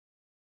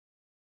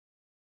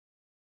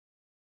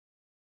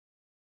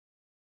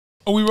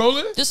Are we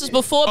rolling? This is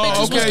before bitches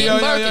was getting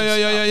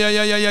Birkins.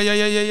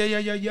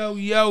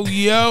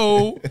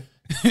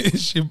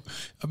 Yo.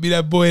 I'll be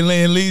that boy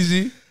laying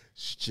lazy.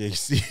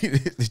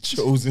 JC, the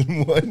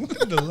chosen one.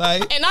 The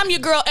light. And I'm your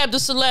girl, Eb the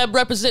Celeb,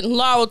 representing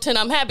Laurelton.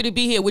 I'm happy to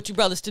be here with you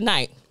brothers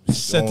tonight.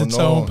 Set the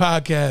Tone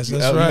podcast.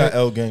 That's right. You got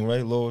L Gang,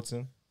 right,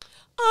 Laurelton?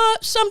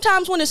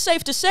 Sometimes when it's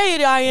safe to say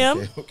it, I am.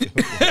 Okay.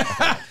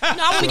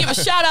 I want to give a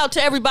shout out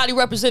to everybody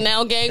representing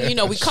L Gang. You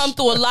know, we come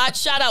through a lot.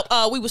 Shout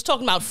out, we was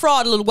talking about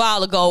fraud a little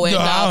while ago,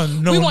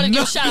 and we want to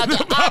give a shout out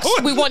to Ox.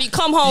 We want you to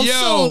come home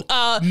soon.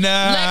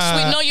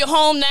 Lex, we know you're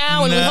home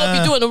now, and we hope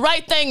you're doing the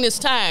right thing this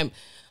time.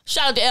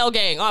 Shout out to L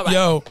Gang. All right.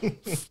 Yo,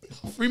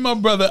 free my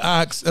brother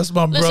Ox. That's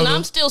my brother. Listen,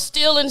 I'm still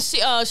stealing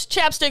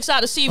chapsticks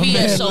out of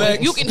CVS, so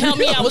Lex. You can help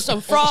me out with some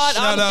fraud.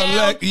 Shout I'm out down.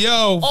 Lex.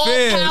 Yo, all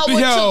fair. power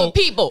to the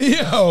people.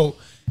 Yo.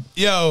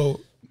 You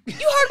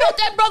heard about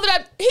that brother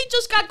that he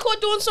just got caught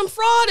doing some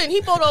fraud, and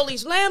he bought all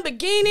these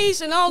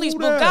Lamborghinis and all these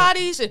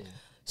Bugattis and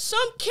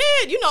some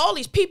kid, all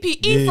these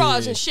PPE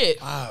frauds and shit.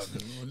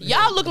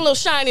 Y'all looking a little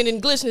shining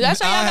and glistening.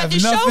 That's how y'all got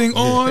this show?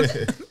 On.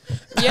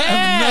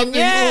 Yeah,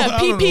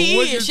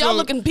 PPE-ish. Y'all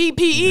looking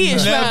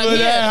PPE-ish around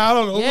here. I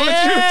don't know what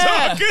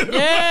you're talking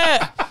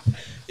about.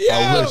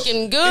 Yeah,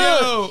 looking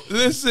good. Yo,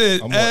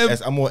 listen.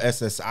 I'm more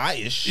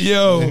SSI-ish.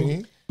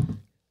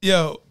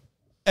 Yo,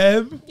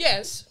 Eb.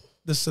 Yes.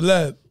 The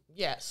Celeb.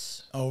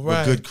 Yes. All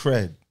right. With good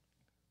cred.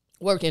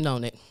 Working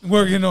on it.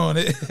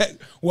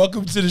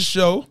 Welcome to the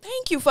show.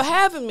 Thank you for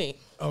having me.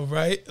 All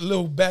right. A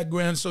little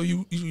background. So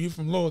you're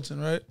from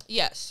Laurelton, right?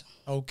 Yes.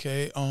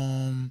 Okay.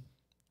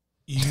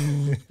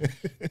 You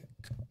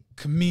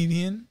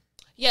comedian?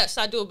 Yes,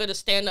 I do a bit of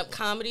stand-up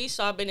comedy,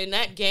 so I've been in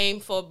that game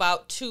for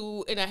about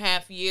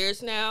 2.5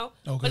 years now.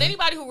 Okay. But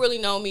anybody who really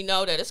know me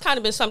know that it's kind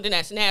of been something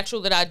that's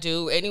natural that I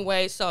do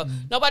anyway, so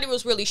nobody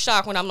was really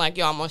shocked when I'm like,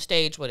 yo, I'm on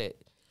stage with it.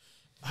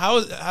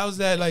 How's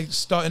that like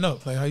starting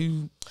up? Like how do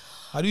you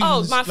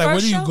my first where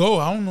do you show? go?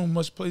 I don't know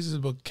much places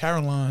but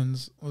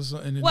Caroline's or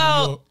something in New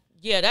York.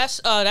 Yeah,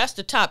 that's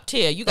the top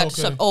tier. You got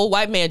some old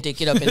white man dick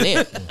get up in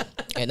there.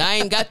 And I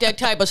ain't got that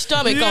type of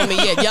stomach on me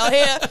yet. Y'all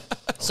hear?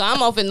 So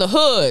I'm off in the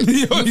hood.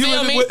 You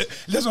feel me?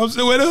 That's what I'm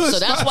saying. Where the hood so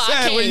that's why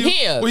I came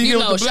here.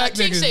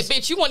 Shatik said,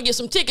 bitch, you want to get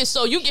some tickets,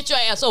 so you get your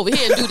ass over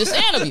here and do this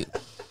interview.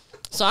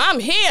 So I'm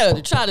here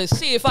to try to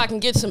see if I can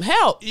get some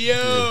help.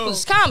 Yo.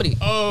 It's comedy.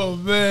 Oh,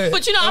 man.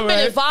 But, I've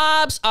been in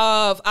vibes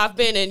of, I've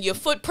been in Your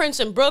Footprints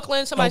in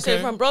Brooklyn. Somebody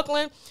said from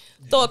Brooklyn.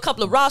 Throw a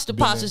couple of roster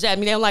posters at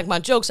me. They don't like my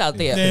jokes out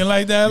there. They ain't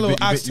like that? A little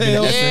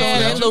oxtail? Yeah,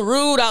 they're a little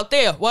rude out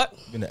there. What?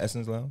 You been to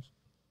Essence Lounge?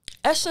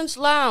 Essence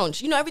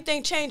Lounge.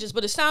 Everything changes,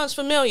 but it sounds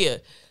familiar.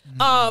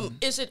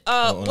 Is it,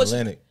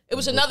 Atlantic. It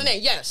was another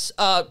name, yes.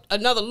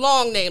 Another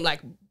long name,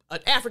 like an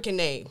African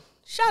name.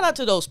 Shout out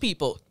to those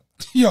people.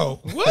 Yo,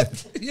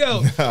 what?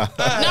 Yo.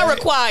 Not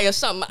require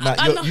something.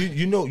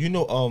 You know,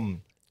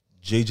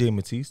 JJ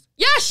Matisse?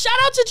 Yes, shout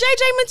out to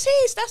JJ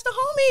Matisse. That's the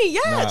homie,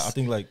 yes. Nah, I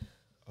think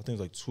it was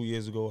like 2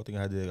 years ago. I think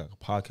I did like a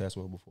podcast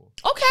with her before.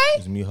 Okay. It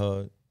was me,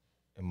 her,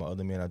 and my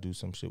other man I do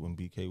some shit with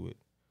BK with.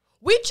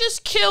 We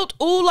just killed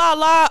Ooh La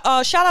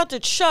La. Shout out to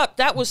Chuck.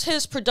 That was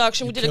his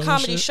production. We did a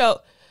comedy show.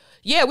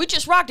 Yeah, we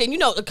just rocked it.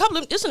 And, a couple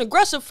of, it's an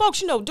aggressive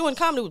folks, doing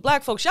comedy with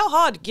black folks. Y'all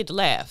hard to get to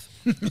laugh.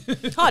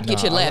 Hard to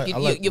get you to laugh.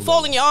 You're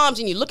folding your arms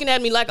and you're looking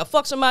at me like a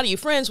fuck somebody you're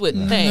friends with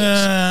and things.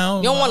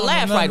 You don't want to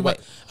laugh right away.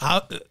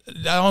 I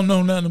don't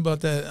know nothing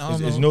about that.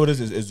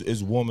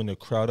 It's warming the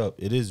crowd up.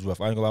 It is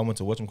rough. I ain't gonna lie, I went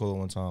to whatchamacallit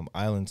one time,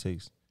 Island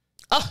Taste.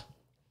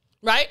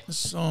 Right?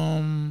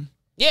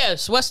 Yeah,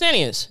 it's West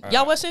Indians.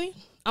 Y'all West Indian?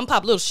 I'm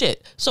pop little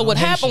shit. So what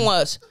happened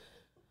was,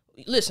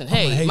 listen,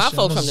 hey, my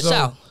folk from the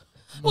South.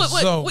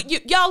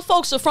 Y'all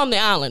folks are from the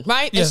island,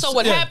 right? Yes, and so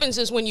what happens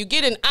is when you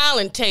get an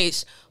island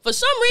taste, for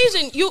some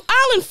reason, you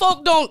island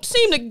folk don't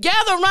seem to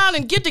gather around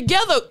and get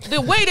together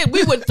the way that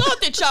we would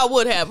thought that y'all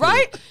would have,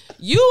 right?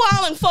 You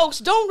island folks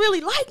don't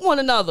really like one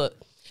another.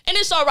 And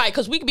it's all right,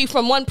 because we could be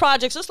from one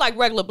project. It's like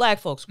regular black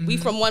folks. We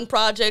from one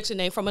project and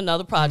they from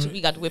another project.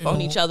 We got to whip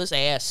on each other's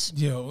ass.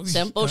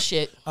 Simple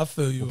shit. I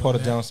feel you. What part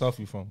of down south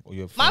you from?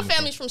 My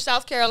family's from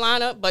South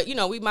Carolina, but,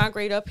 we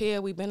migrate up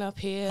here. We've been up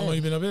here. How long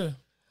you been up here?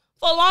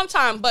 For a long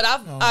time, but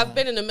I've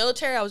been in the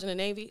military. I was in the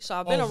Navy, so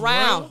I've been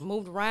around,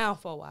 moved around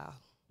for a while.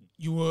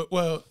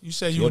 You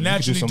said you were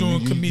naturally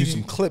doing comedian. You do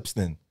some clips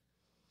then.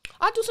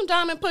 I do some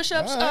diamond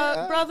push-ups,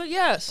 brother,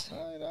 yes.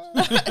 All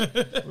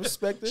right.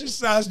 Respect it. She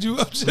sized you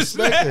up just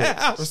now.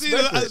 I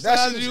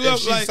sized you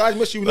up like... She sized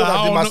me, she would know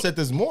I did my set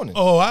this morning.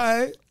 Oh, all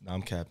right. Nah,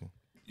 I'm capping.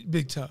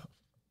 Big top.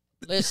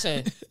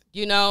 Listen,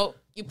 you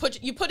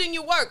put in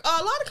your work.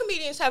 A lot of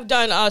comedians have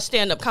done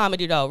stand-up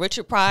comedy, though.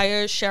 Richard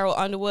Pryor, Cheryl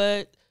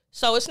Underwood.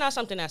 So it's not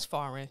something that's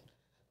foreign.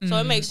 So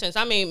it makes sense.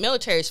 I mean,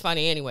 military is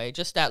funny anyway,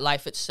 just that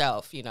life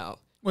itself,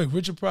 Wait,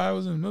 Richard Pryor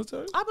was in the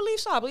military? I believe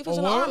so. I believe he was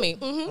in the Army.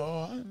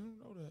 Oh, I didn't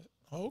know that.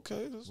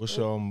 Okay.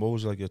 What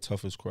was like your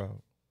toughest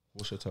crowd?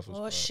 What's your toughest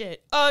crowd? Oh,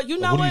 shit. What do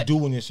you do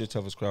when it's your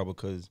toughest crowd?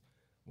 Because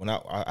when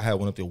I had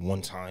one up there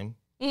one time,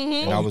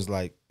 and I was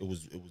like, it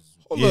was.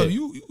 Hold up,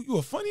 you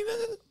a funny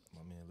nigga?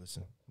 My man,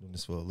 listen, I'm doing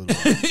this for a little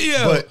bit.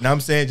 Yeah. But now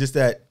I'm saying just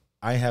that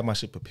I had my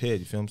shit prepared.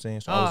 You feel what I'm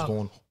saying? So I was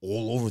going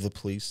all over the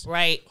place.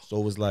 Right. So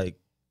it was like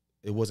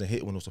it wasn't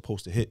hit when it was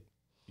supposed to hit.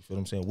 You feel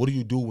what I'm saying? What do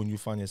you do when you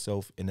find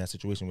yourself in that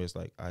situation where it's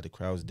like, the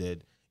crowd's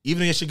dead?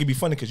 Even though that shit could be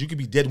funny because you could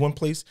be dead one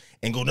place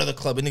and go another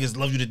club and niggas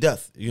love you to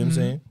death. You know what I'm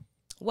saying?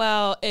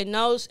 Well, in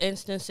those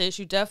instances,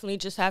 you definitely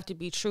just have to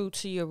be true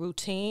to your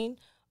routine.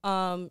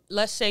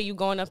 Let's say you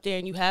going up there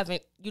and you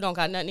don't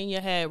got nothing in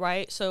your head,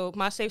 right? So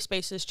my safe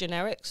space is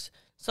generics.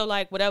 So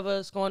like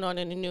whatever's going on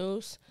in the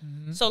news.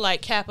 So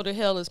like Capitol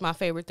Hill is my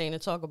favorite thing to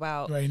talk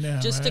about right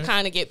now, just to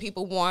kind of get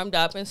people warmed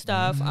up and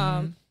stuff.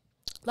 A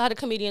lot of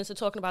comedians are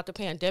talking about the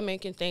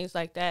pandemic and things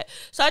like that.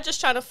 So I just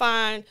try to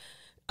find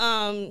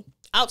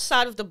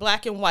outside of the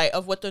black and white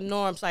of what the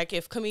norms, like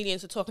if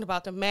comedians are talking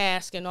about the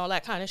mask and all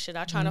that kind of shit,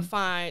 I try to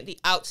find the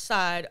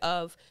outside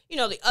of,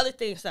 the other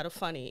things that are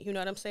funny. You know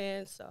what I'm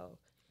saying? So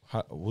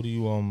what do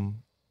you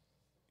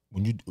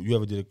when you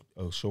ever did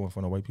a show in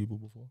front of white people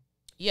before?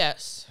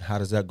 Yes. How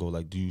does that go?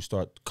 Like, do you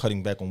start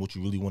cutting back on what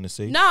you really want to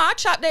say? No, I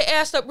chop their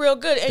ass up real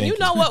good. And you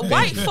know what?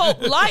 White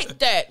folk like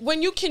that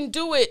when you can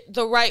do it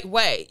the right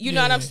way. You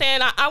know what I'm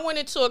saying? I went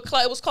into a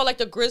club. It was called like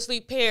the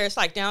Grizzly Pear. It's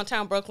like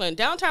downtown Brooklyn.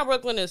 Downtown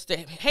Brooklyn is the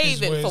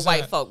haven for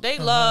white folk. They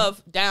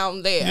love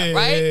down there,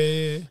 right?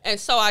 Yeah. And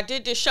so I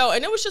did this show.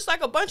 And it was just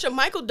like a bunch of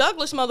Michael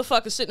Douglas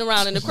motherfuckers sitting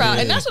around in the crowd.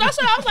 And that's what I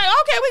said. I was like,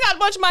 okay, we got a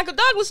bunch of Michael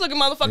Douglas looking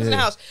motherfuckers in the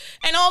house.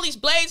 And all these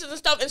blazers and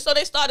stuff. And so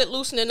they started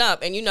loosening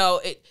up. And,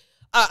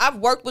 I've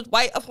worked with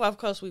white. Of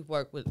course, we've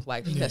worked with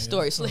white. That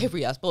story,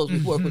 slavery. I suppose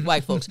we've worked with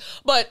white folks,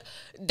 but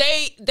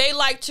they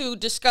like to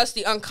discuss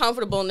the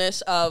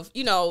uncomfortableness of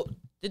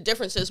the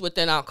differences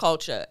within our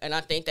culture. And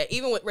I think that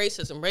even with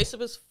racism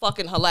is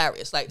fucking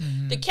hilarious. Like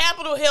the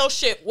Capitol Hill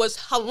shit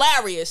was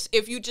hilarious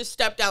if you just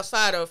stepped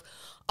outside of,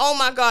 oh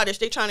my gosh,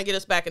 they trying to get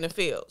us back in the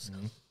fields.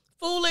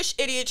 Foolish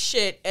idiot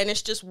shit, and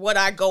it's just what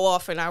I go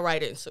off and I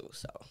write into.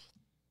 So,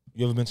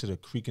 you ever been to the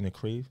Creek and the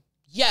Crave?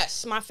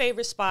 Yes, my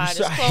favorite spot.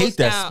 I hate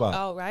that spot.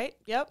 Oh, right.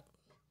 Yep.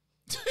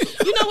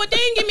 You know what? They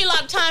didn't give me a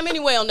lot of time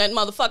anyway on that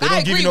motherfucker. They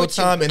don't give you no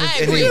time, and they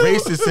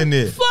racist in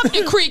there. Fuck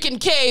the Creek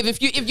and Cave.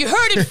 If you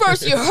heard it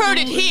first, you heard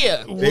it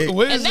here.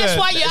 And that's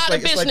why you're out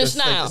of business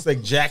now. It's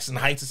like Jackson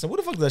Heights or something.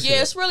 What the fuck is that shit?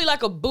 Yeah, it's really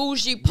like a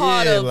bougie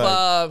part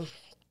of,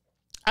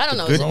 I don't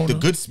know. The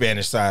good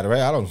Spanish side,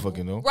 right? I don't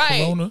fucking know.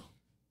 Right. Corona.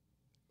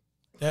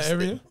 That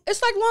area?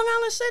 It's like Long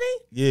Island City?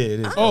 Yeah, it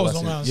is. Oh, it's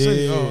Long Island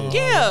City.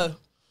 Yeah.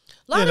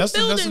 A lot of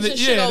buildings and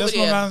shit over that's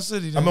there. Long Island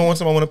City. I remember one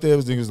time I went up there, it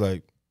was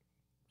like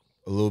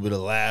a little bit of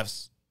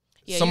laughs.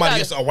 Yeah,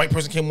 a white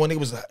person came on, nigga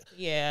was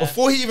like,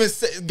 before he even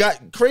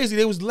got crazy,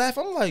 they was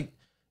laughing. I'm like,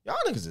 y'all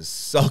niggas is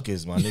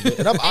suckers, my nigga.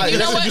 And I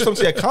should do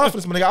something to that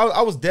confidence, my nigga.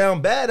 I was down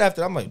bad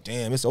after. I'm like,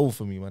 damn, it's over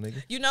for me, my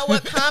nigga. You know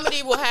what?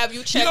 Comedy will have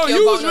you check your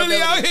you was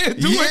vulnerability. really out here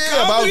doing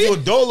comedy. I was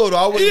doing dolo though.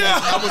 I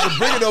wasn't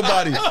bringing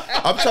nobody.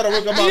 I'm trying to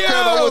work on my crib.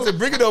 I wasn't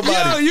bringing nobody.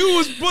 Yo, you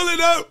was pulling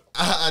up.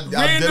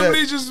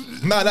 Randomly just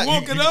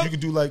walking up. You could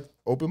do like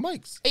open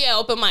mics. Yeah,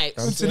 open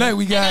mics. Tonight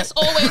we got. And that's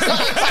always on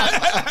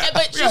top.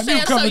 But you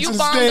saying so you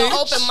bombed the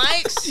open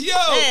mics? Yo,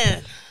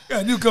 man.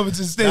 Got new coming to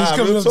the stage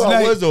coming up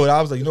tonight.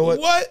 I was like, you know what?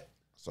 What?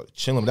 Started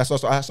chilling. That's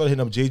also I started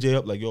hitting up JJ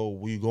up like, yo,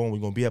 where you going? Where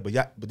you gonna be at?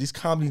 But these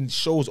comedy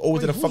shows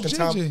always at a fucking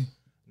time.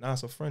 Nah,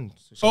 it's a friend.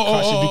 She do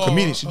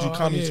comedy. She do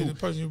comedy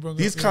too.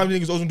 These comedy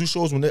niggas always do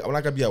shows when I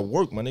gotta be at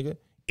work, my nigga.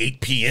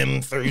 8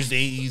 p.m.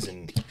 Thursdays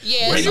and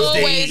it's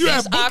always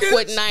these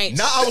awkward nights.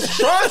 Nah, I was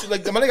trying to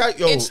like my nigga.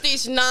 Yo, it's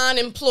these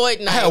non-employed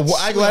nights.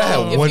 I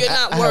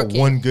had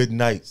one good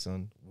night,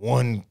 son.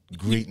 One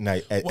great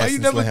night at Why you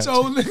never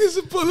told niggas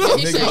to pull up?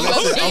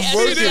 I'm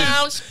working.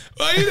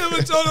 Why you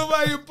never told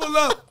nobody to pull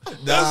up?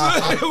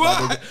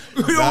 Why?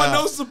 We don't want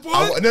no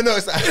support? No,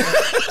 it's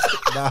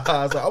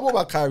I'm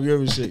about Kyrie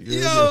Irving shit.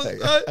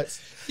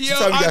 Sometimes you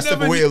gotta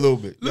step away a little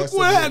bit. Look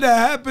what had to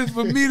happen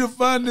for me to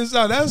find this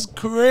out. That's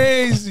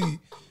crazy.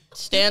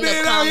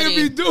 Stand-up comedy. Out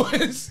here be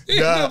doing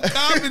stand-up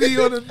comedy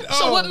on the.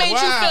 So what made you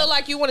feel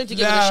like you wanted to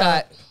give it a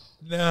shot?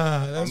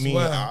 Nah, that's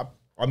wild.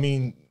 I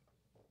mean,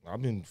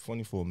 I've been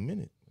funny for a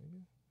minute. You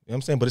know what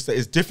I'm saying? But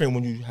it's different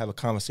when you have a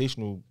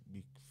conversational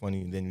be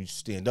funny and then you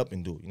stand up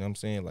and do it. You know what I'm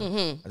saying? Like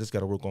I just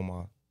got to work on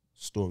my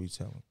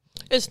storytelling.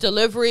 It's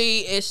delivery.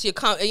 It's your,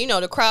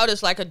 the crowd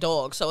is like a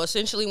dog. So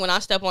essentially, when I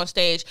step on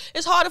stage,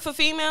 it's harder for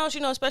females,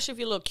 especially if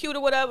you're a little cute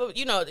or whatever.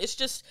 It's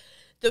just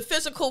the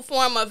physical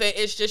form of it.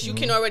 It's just you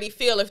can already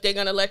feel if they're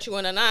gonna let you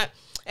in or not.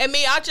 And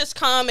me, I just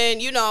come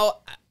and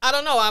I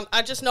don't know.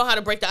 I just know how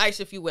to break the ice,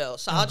 if you will.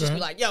 So I'll just be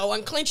like, yo,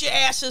 unclench your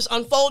asses,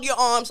 unfold your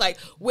arms. Like,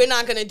 we're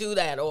not going to do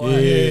that. Or,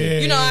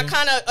 I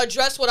kind of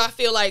address what I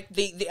feel like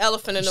the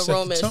elephant in the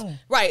room is.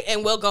 Right.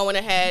 And we'll go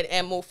ahead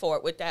and move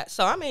forward with that.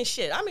 So,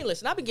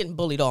 listen, I've been getting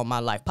bullied all my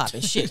life,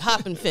 popping shit,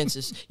 hopping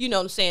fences. You know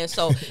what I'm saying?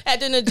 So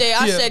at the end of the day,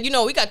 I said,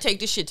 we got to take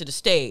this shit to the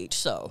stage.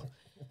 So.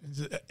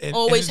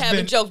 Always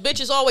having jokes.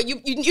 Bitches always, you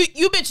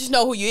bitches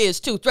know who you is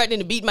too. Threatening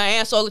to beat my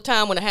ass all the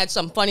time when I had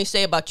something funny to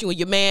say about you and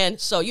your man.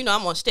 So, I'm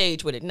on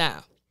stage with it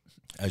now.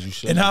 As you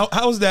should. And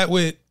how's that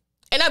with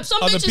And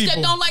some bitches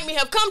that don't like me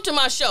have come to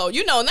my show,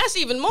 you know, and that's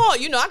even more.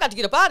 You know, I got to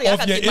get up out of here. I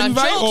got to get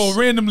my jokes. Or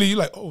randomly, you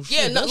like, oh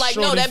shit. Yeah, no, like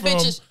no, that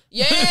bitch is.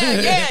 Yeah.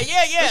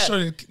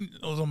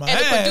 Was on my and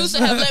ass. The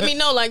producer have let me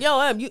know, like, yo,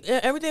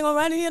 everything all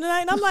right in here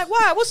tonight? And I'm like,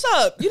 why? What's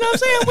up? You know what I'm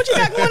saying? What you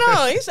got going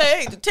on? He said,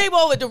 hey, the table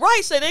over at the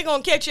right said they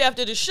gonna catch you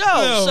after the show.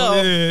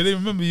 Yeah, they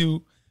remember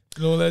you.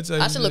 You know, that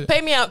I said, look,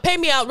 pay me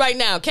out right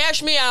now.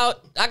 Cash me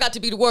out. I got to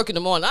be to work in the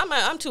morning.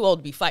 I'm too old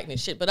to be fighting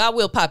this shit, but I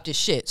will pop this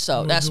shit.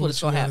 So that's what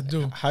it's gonna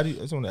happen. How do you?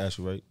 I just want to ask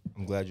you, right?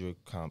 I'm glad you're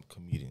a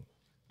comedian.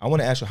 I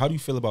want to ask you, how do you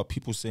feel about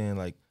people saying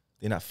like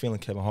they're not feeling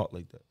Kevin Hart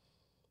like that?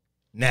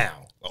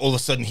 Now, all of a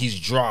sudden he's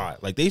dry.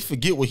 Like they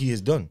forget what he has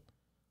done.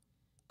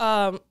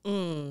 I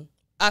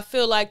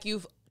feel like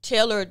you've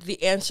tailored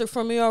the answer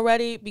for me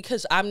already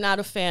because I'm not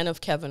a fan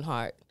of Kevin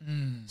Hart.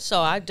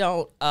 So I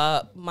don't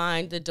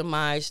mind the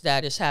demise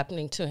that is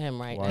happening to him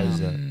right now. Why is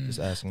that? Just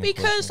asking.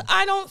 Because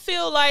I don't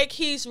feel like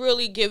he's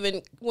really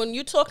given, when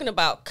you're talking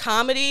about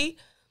comedy,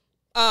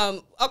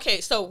 okay,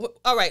 so,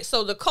 all right,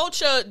 so the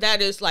culture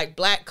that is like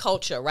black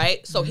culture,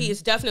 right? So he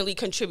has definitely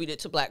contributed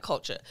to black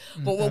culture.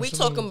 But when we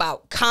talking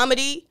about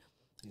comedy,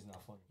 he's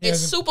not funny. It's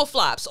super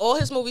flops. All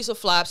his movies are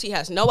flops. He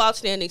has no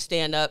outstanding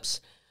stand-ups.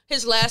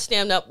 His last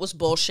stand-up was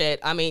bullshit.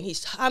 I mean,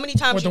 he's, how many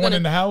times what, the one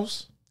in the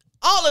house?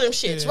 All of them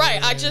shits, right?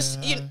 I just,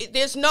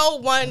 there's no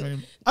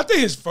one. I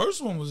think his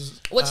first one was.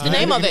 What's the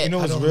name of it? You know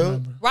what's real?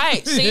 Remember.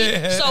 Right. See,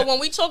 so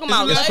when we talking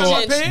about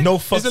legends, No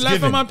Fucks Given.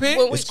 Laugh at My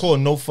Pain? It's called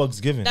No Fucks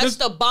Given. That's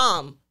the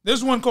bomb.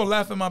 There's one called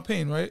Laugh at My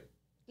Pain, right?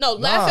 No,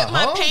 Laugh at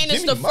My Pain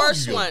is the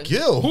first one.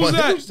 Who's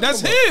that?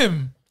 That's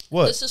him.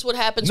 What? This is what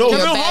happens when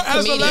you're a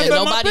bad comedian.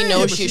 Nobody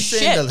knows your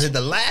shit.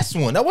 The last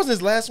one. That wasn't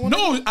his last one.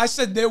 No, I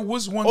said there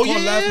was one called Laugh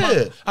at My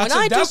Pain. When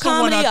I do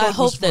comedy, I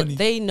hope that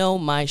they know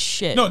my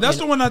shit. No, that's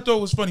the one I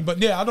thought was funny. But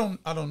yeah, I don't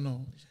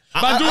know.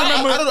 But I do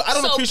remember. I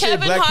don't appreciate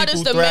Kevin black Hart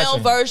people is the male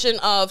version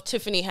of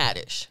Tiffany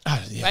Haddish.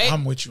 Yeah, right?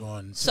 I'm with you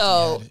on.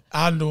 So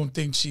I don't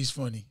think she's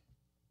funny.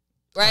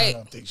 Right? I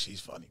don't think she's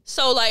funny.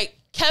 So like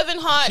Kevin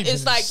Hart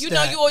is like, you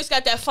know, you always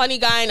got that funny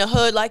guy in the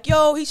hood, like,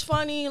 yo, he's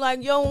funny.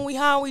 Like, yo, when we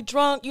high, we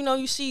drunk. You know,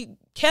 you see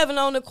Kevin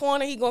on the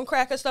corner, he gonna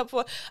crack us up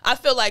for. I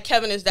feel like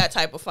Kevin is that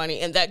type of funny,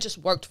 and that just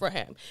worked for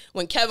him.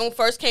 When Kevin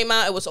first came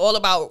out, it was all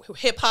about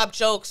hip hop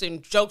jokes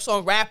and jokes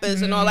on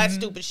rappers and all that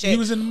stupid shit. He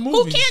was in the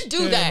movies. Who can't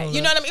do that?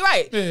 You know what I mean?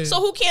 Right. Yeah. So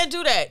who can't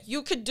do that?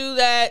 You could do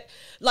that.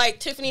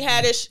 Like Tiffany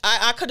Haddish,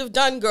 I could have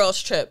done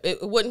Girls Trip.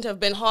 It wouldn't have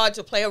been hard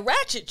to play a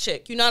ratchet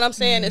chick. You know what I'm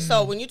saying? And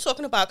so when you're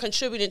talking about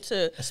contributing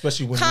to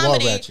especially when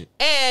comedy, you are ratchet.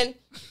 And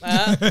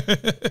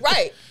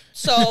right.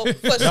 So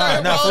for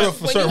certain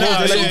roles, when you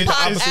have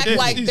Tupac act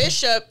like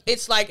Bishop,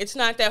 it's like it's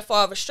not that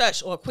far of a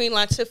stretch. Or Queen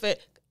Latifah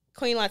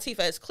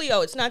as Cleo,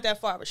 it's not that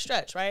far of a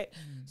stretch, right?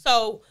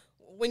 So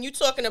when you're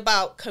talking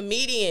about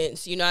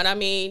comedians, you know what I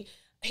mean?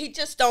 He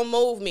just don't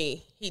move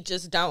me. He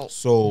just don't.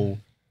 So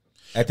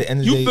at the end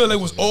of the day, you feel it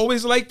was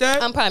always like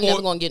that? I'm probably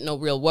never gonna get no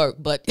real work,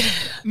 but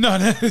no,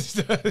 that's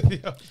got to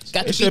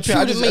be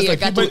true to me. It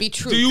got to be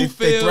true. Do you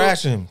feel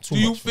thrash him too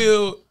much? Do you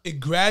feel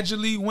it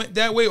gradually went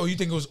that way, or you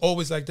think it was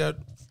always like that?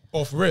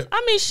 Off rip.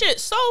 I mean,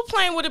 shit, Soul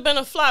Plane would have been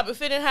a flop if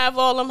it didn't have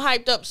all them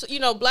hyped up, you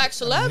know, black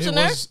celebs in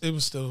there. It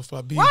was still a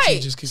flop. Right.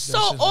 So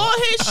all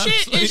his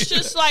shit is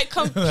just like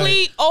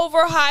complete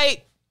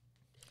overhype.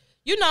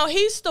 You know,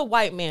 he's the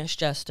white man's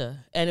Jester,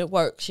 and it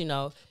works. You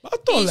know, I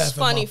thought he's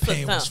funny for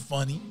them. Was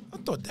funny. I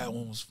thought that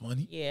one was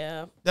funny.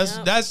 Yeah.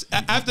 That's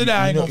after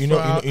that.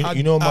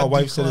 You know, my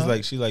wife said is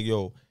like she's like,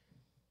 yo,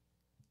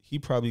 he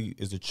probably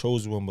is the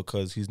chosen one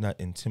because he's not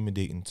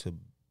intimidating to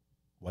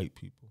white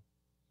people.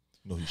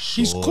 No,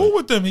 he's cool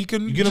with them. He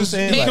can. You get what I'm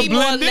saying? Maybe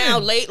more now.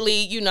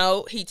 Lately, you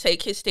know, he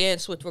take his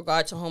stance with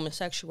regard to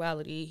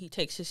homosexuality. He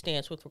takes his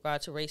stance with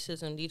regard to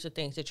racism. These are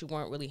things that you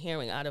weren't really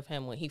hearing out of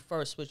him when he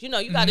first was. You know,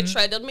 you got to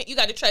tread. You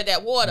got to tread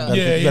that water.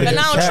 Yeah. And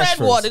I don't tread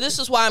water. This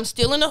is why I'm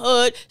still in the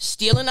hood,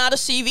 stealing out of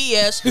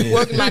CVS,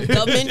 working my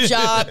government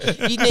job.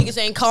 You niggas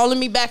ain't calling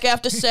me back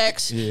after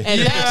sex, and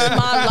that's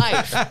my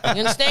life.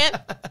 You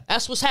understand?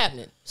 That's what's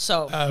happening.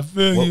 So I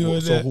feel you.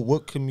 So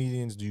what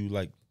comedians do you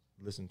like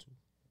listen to?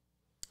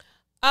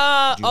 Do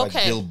you okay.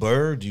 like Bill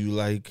Burr? Do you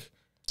like?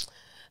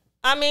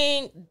 I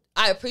mean,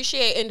 I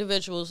appreciate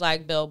individuals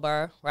like Bill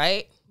Burr,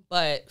 right?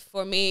 But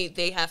for me,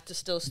 they have to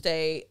still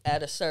stay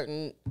at a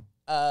certain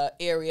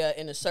area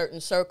in a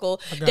certain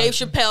circle. Dave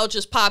Chappelle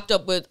just popped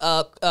up with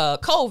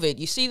COVID.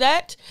 You see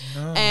that?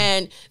 No.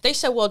 And they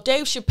said, well,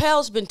 Dave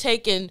Chappelle's been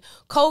taking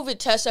COVID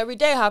tests every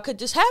day. How could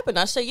this happen?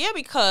 I said, yeah,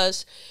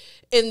 because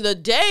in the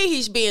day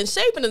he's being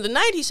safe, and in the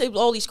night he saved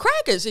all these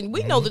crackers, and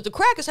we know that the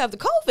crackers have the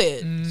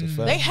COVID.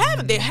 They have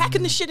it. They're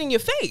hacking the shit in your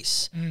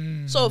face.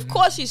 So of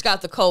course he's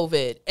got the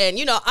COVID. And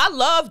you know, I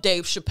love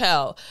Dave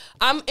Chappelle.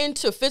 I'm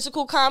into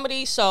physical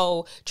comedy,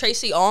 so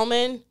Tracy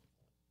Ullman.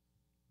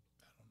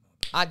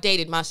 I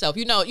dated myself.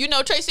 You know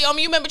Tracy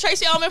Ullman. You remember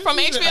Tracy Ullman from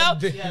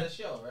HBO? Yeah, the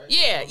show, right?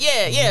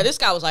 Yeah. This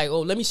guy was like, "Oh,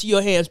 let me see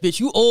your hands,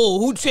 bitch. You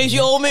old? Who Tracy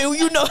Ullman? Who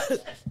you know?"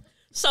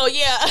 So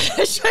yeah,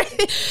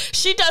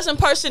 she does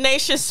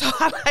impersonations. So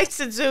I like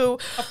to do.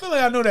 I feel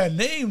like I know that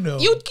name though.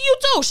 You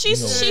do.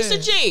 She's a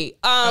G.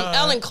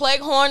 Ellen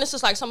Cleghorn. This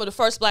is like some of the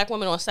first black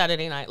women on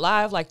Saturday Night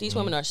Live. Like these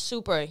women are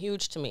super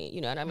huge to me.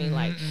 You know what I mean?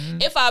 Like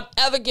if I've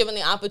ever given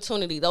the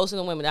opportunity, those are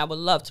the women that I would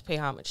love to pay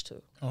homage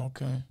to.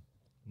 Okay.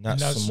 Not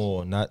some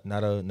more. Not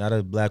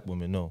a black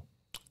woman. No.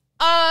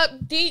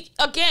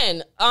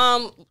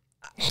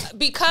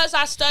 Because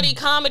I study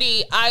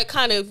comedy, I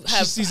kind of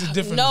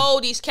know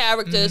these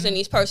characters and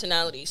these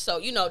personalities. So,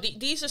 you know,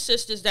 these are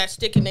sisters that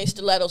sticking their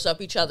stilettos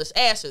up each other's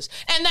asses.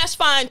 And that's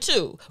fine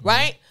too,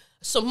 right?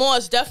 Samore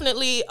is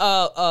definitely,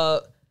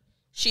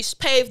 she's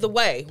paved the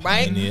way,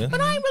 right? Yeah.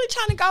 But I ain't really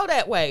trying to go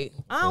that way.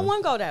 I don't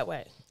want to go that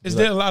way. Is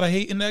there a lot of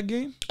hate in that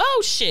game?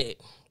 Oh,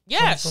 shit.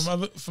 Yes.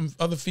 From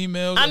other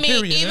females. I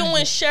mean, even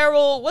when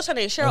Cheryl, what's her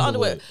name? Cheryl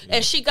Underwood. Yeah.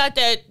 And she got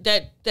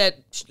that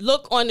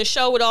look on the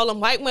show with all them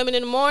white women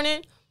in the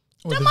morning.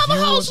 That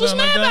mother host was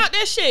mad about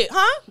that shit,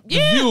 huh?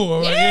 Yeah. View,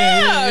 right?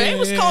 Yeah. They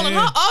was calling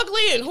her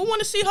ugly and who want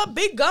to see her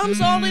big gums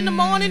all in the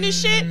morning and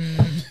shit.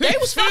 They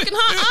was fucking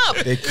her up.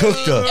 They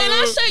cooked her. And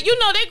I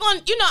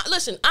said,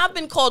 listen, I've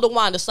been called a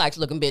Wanda Sykes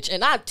looking bitch,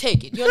 and I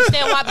take it. You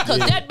understand why? Because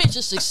that bitch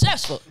is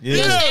successful. Yeah.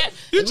 You understand?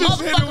 You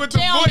just hit it with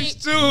the voice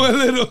too a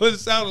little. It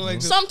sounded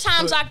like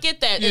sometimes I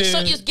get that. And so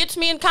it gets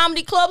me in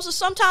comedy clubs, or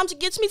sometimes it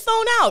gets me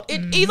thrown out.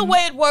 Either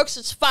way it works,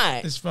 it's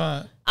fine. It's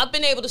fine. I've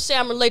been able to say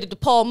I'm related to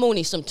Paul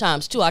Mooney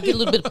sometimes too. I get a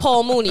little bit of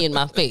Paul Mooney in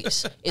my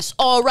face. It's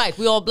all right.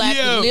 We all black.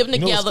 We living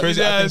together.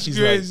 Crazy? I think she's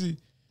crazy.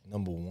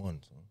 Like #1.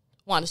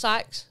 Wanda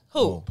Sykes?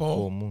 Who?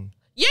 Paul Mooney.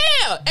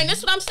 Yeah, and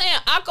that's what I'm saying.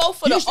 I go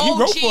for the OG. He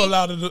wrote for a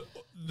lot of the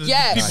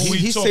people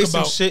he talk say about.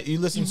 Some shit. You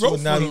listen to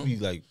it now. He be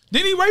like,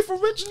 didn't he write for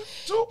Richard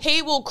too?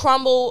 He will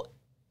crumble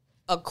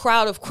a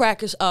crowd of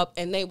crackers up,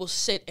 and they will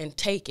sit and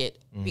take it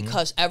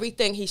because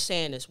everything he's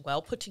saying is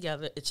well put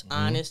together. It's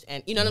honest,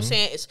 and you know what I'm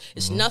saying.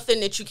 It's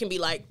nothing that you can be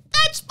like,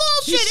 that's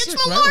bullshit. It's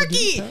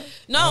malarkey. Right?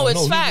 No,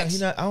 it's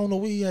facts. I don't know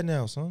where he at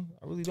now, son.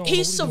 I really don't.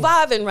 He's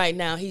surviving right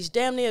now. He's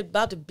damn near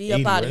about to be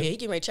up out of here. He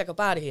getting ready to check up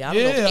out of here. I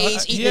don't know if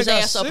AIDS eating his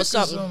ass up or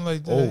something.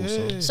 Like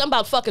that. Something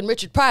about fucking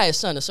Richard Pryor's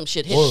son or some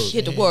shit.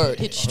 Hit the word.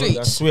 Hit the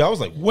streets. I was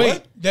like,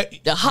 wait.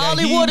 The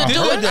Hollywood will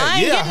do it. I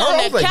ain't getting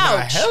on that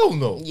couch. Hell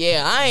no.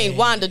 Yeah, I ain't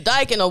Wanda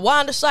Dyke or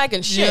Wanda Syke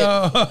and shit.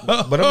 But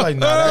I'm like,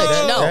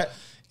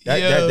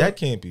 that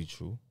can't be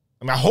true.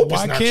 I mean, I hope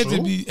it's not true. Why can't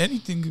it be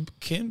anything?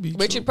 Can be true.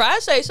 Richard Pryor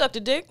say sucked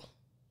a dick.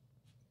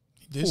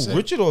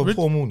 Richard or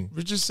Paul Mooney?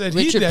 Richard said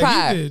Richard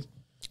Pryor. He did.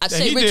 I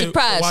said Richard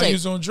Pryor while he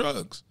was on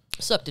drugs.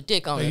 Sucked a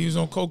dick on him. He was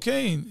on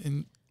cocaine.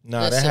 And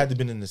that had to have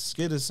been in the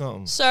skit or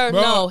something. Sir,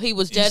 no, he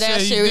was dead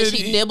ass serious.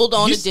 He nibbled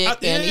on the dick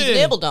and he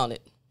nibbled on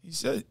it. He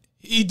said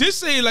he did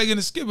say it like in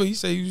the skit, but he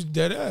said he was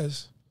dead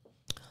ass.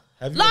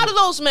 A lot of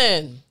those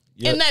men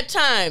in that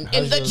time.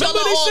 Remember they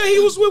said he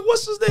was with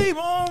what's his name?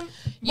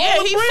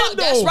 Yeah, he fucked.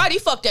 That's right. He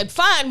fucked that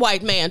fine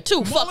white man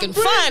too. Fucking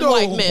fine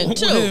white man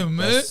too. Him,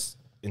 man. That's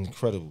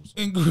incredible.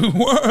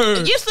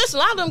 Word. Yes, listen.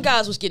 A lot of them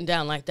guys was getting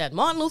down like that.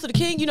 Martin Luther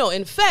King. You know,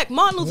 in fact,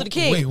 Martin Luther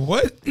King. Wait,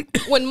 what?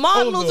 When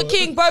Martin Luther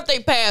King birthday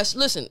passed,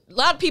 listen. A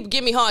lot of people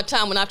give me a hard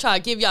time when I try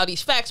to give y'all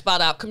these facts about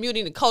our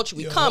community and culture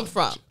we come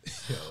from.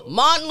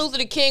 Martin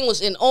Luther King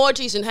was in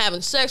orgies and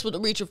having sex with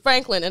Aretha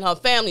Franklin and her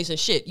families and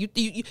shit. You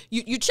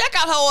check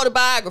out her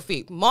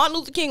autobiography. Martin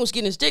Luther King was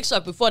getting his dick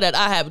sucked before that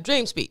I Have a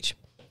Dream speech.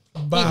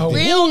 By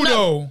who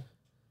though?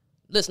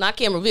 Listen, I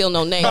can't reveal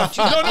no name. No.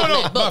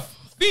 By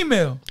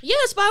female.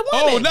 Yes, by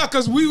Oh, woman. not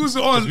because we was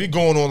on. We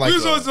going on like we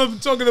was on some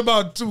talking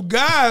about two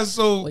guys.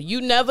 So well, you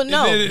never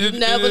know. You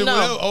never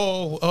know.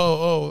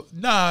 Oh.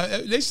 Nah,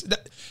 there's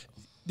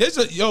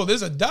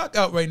a doc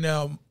out right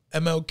now.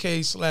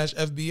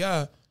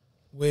 MLK/FBI,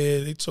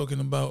 where they talking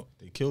about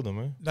they killed him,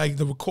 man. Like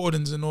the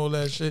recordings and all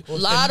that shit. A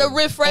lot of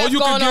riffraff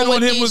going on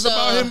with him these was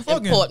about him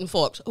fucking. Important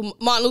folks.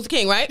 Martin Luther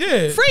King, right?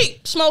 Yeah.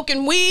 Freak,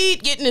 smoking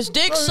weed, getting his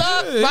dick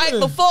sucked, right?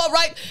 Before,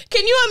 right?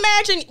 Can you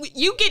imagine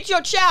you get your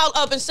child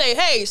up and say,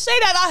 hey, say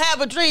that I have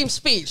a dream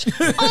speech,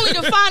 only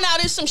to find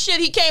out it's some shit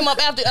he came up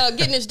after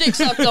getting his dick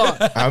sucked on.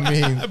 I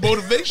mean,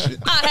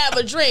 motivation. I have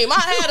a dream. I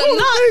had a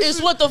nut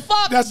is what the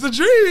fuck. That's the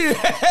dream.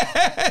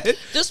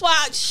 That's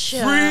why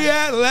free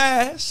at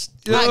last.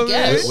 I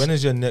guess. When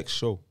is your next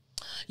show?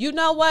 You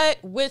know what?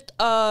 With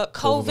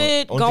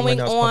COVID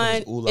going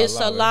on, it's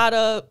a lot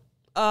of.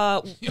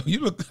 You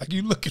look like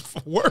you looking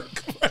for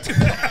work.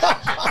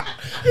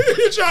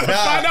 You're trying to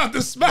find out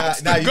the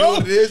spots to go. You know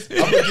what it is?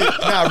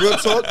 Real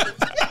talk.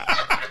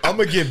 I'm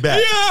gonna get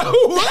back. I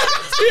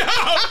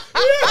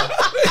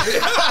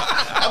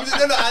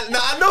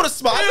know the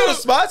spot. I know the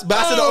spots, but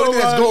I said the only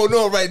thing that's going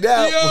on right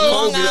now.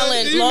 Long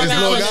Island is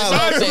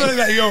open.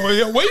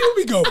 Yo, where you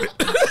be going?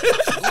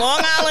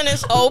 Long Island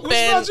is open.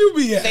 What you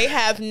be at? They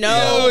have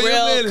no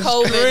real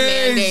COVID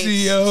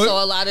mandates,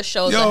 so a lot of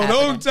shows. Are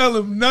happening. Don't tell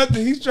him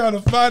nothing. He's trying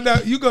to find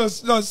out. You gonna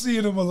start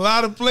seeing him a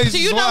lot of places.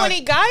 Do you know any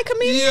guy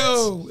comedians?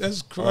 Yo,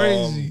 that's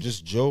crazy.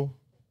 Just Joe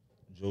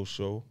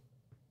Show.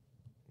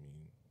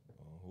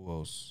 Who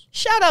else?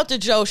 Shout out to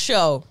Joe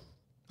Show.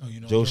 Oh, you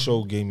know Joe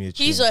Show gave me a chance.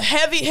 He's a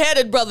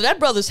heavy-headed brother. That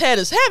brother's head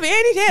is heavy.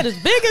 Ain't his head is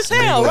big as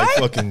hell, right?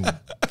 Fucking...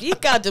 He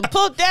got to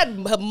put that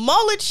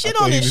mullet shit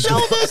on his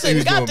shoulders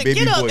and got to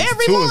get up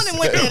every morning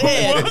with that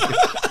head.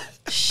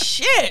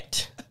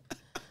 Shit.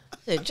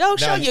 Said, Joe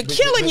Show, you're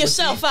killing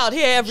yourself out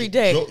here every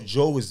day.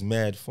 Joe is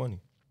mad funny. You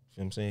know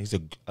what I'm saying? He's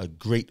a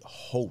great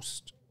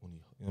host. You know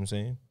what I'm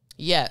saying?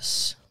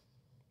 Yes.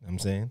 You know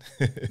what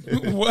I'm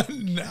saying? What?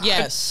 Nah,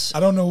 yes. I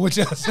don't know what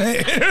y'all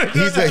saying.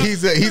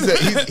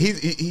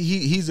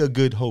 he's a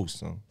good host,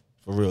 son.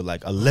 For real.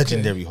 Like a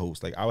legendary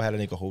host. Like I would have to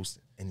make a host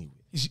anyway.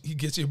 He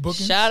gets your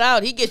bookings? Shout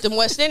out. He get them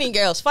West Indian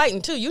girls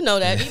fighting too. You know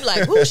that. He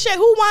like, who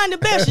won the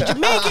best? The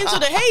Jamaicans or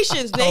the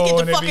Haitians? They get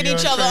to fucking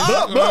each other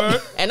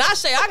up. And I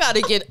say, I got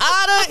to get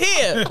out of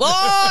here.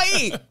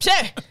 Boy,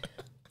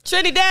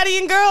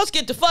 Trinidadian girls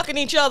get to fucking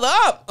each other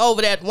up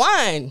over that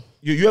wine.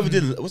 You ever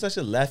did, what's that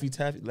shit? Not Laffy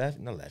Taffy.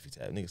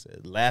 Nigga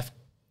said Laugh.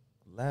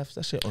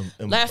 That shit on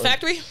Laugh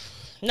Factory?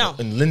 No.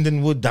 In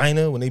Lindenwood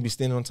Diner when they be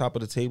standing on top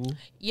of the table?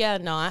 Yeah,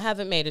 no, I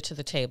haven't made it to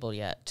the table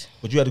yet.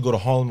 But you had to go to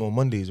Harlem on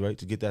Mondays, right?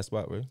 To get that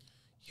spot, right?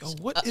 Yo,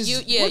 what is...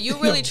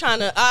 you really trying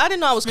to... I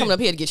didn't know I was coming up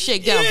here to get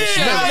shaken down for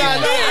sure.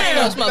 I didn't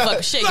know this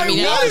motherfucker shaking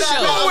me down for sure.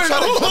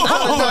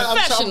 I'm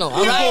professional,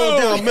 all right?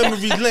 You going down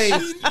memory lane.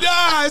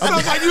 Nah, it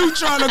sounds like you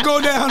trying to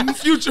go down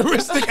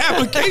futuristic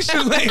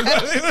application lane.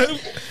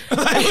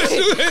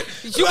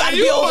 You got to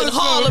be over in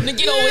Harlem to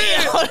get over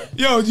here.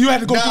 Yo, you had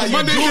to go through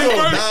Monday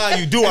first? Nah,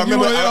 you do. I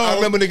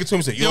remember nigga told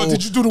me, said, yo,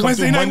 did you do the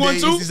Wednesday night one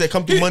too? He said,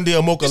 come through Monday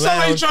or Mocha Lounge. It's not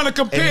like you trying to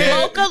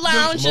compare. Mocha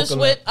Lounge is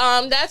with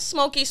that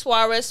Smokey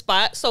Suarez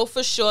spot. So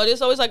for sure,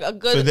 there's always like a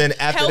good,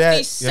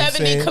 healthy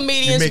 70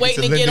 comedians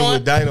waiting to get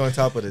on. Diner on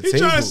top of the table.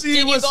 Trying to see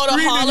then you go to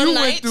Harlem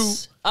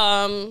Nights.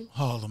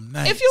 Harlem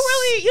Nights. If you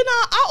really,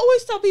 I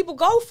always tell people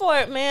go for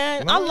it,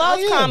 man. I love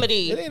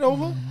comedy. It ain't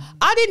over.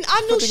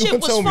 I knew shit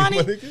was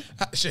funny.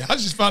 Shit, I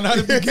just found out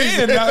it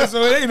began now,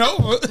 so it ain't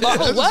over.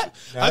 What?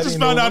 I just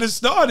found out it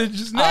started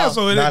just now,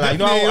 so it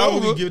ain't over. I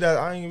really give that.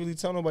 I ain't really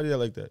tell nobody that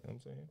like that. You know what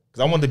I'm saying?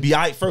 Because I wanted to be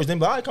alright first, then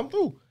come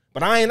through.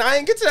 But I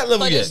ain't get to that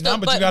level yet.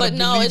 But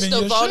it's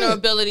the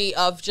vulnerability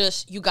of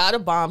just, you got to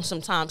bomb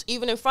sometimes,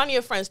 even in front of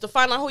your friends, to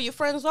find out who your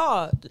friends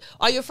are.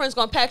 Are your friends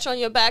going to pat you on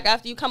your back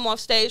after you come off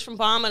stage from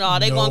bombing? Or are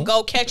they going to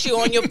go catch you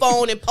on your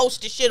phone and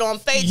post the shit on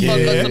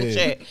Facebook or some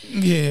shit?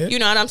 Yeah. You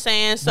know what I'm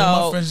saying? So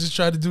my friends just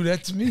tried to do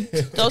that to me.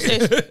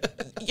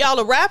 Y'all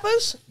are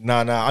rappers?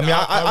 Nah. I mean,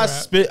 I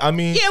spit. I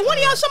mean, yeah, one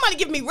of y'all, somebody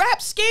give me rap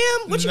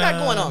scam? What you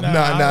got going on? Nah.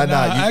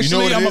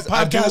 Actually, you know I'm a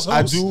podcast host.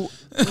 I do.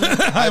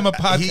 I'm a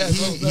podcast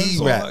host.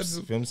 He raps. You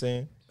know what I'm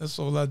saying? That's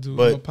all I do.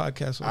 But I'm a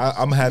podcast host.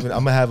 I'm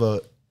gonna have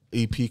a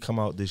EP come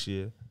out this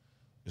year.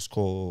 It's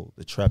called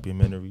The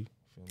Trapumentary.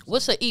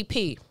 What's an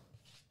EP?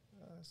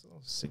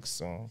 6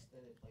 songs.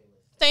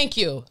 Thank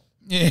you.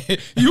 Yeah,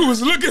 you was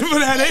looking for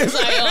that answer.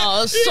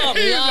 Like,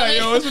 something.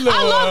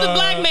 I love the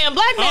black man.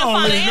 Black man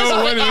find an answer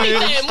for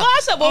anything.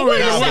 What's up?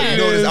 What is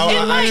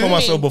that? I told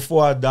myself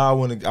before I die, I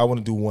want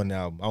to do one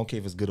album. I don't care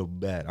if it's good or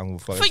bad. I'm gonna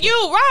fuck for you,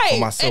 right? For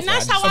myself, and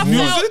that's how I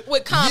felt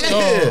with comedy.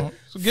 Yeah.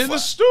 So get in the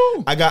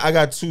stew. I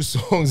got 2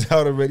 songs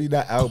out already.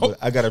 Not out, but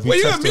I got to retouch. Well,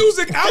 you have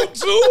music out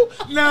too?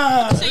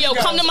 Nah. So yo,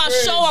 come to my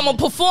show. I'm gonna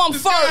perform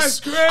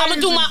first. I'm gonna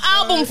do my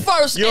album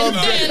first, and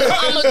then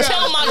I'm gonna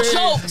tell my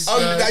jokes.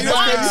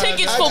 Buy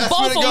tickets for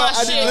both of my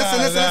shit.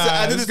 Listen.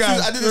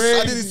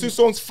 I did these 2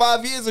 songs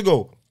 5 years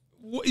ago.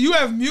 You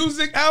have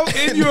music out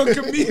and you're a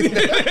comedian.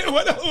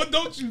 what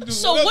don't you do?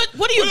 So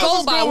what do you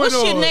go by? What's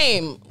your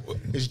name?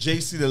 It's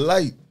JC the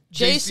Light.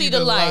 JC the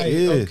Light.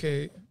 Yeah.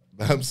 Okay.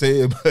 I'm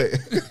saying, but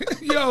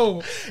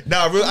yo,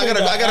 really, I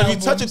gotta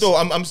retouch it though.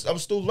 I'm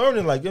still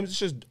learning. Like, it's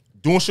just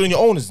doing shit on your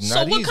own is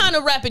not easy. So what kind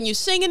of rapping? You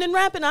singing and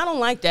rapping? I don't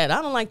like that.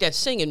 I don't like that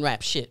singing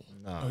rap shit.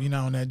 No, you're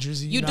not on that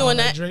Drizzy. You doing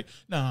that?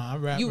 Nah, I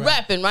rap. You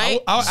rapping, right?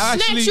 I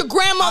Snatch your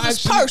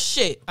grandmother's purse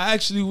shit. I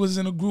actually was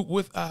in a group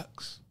with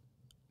Ox.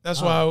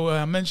 That's why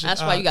I mentioned.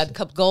 That's why you got the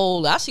cup of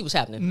gold. I see what's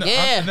happening.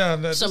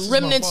 No, some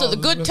remnants of the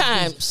good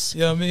times.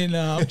 Yeah, I mean,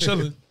 I'm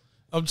chilling.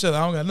 I don't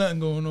got nothing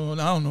going on.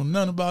 I don't know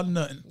nothing about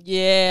nothing.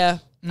 Yeah,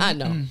 I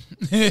know.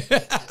 It's good.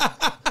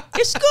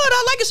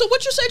 I like it. So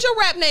what you said your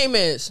rap name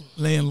is?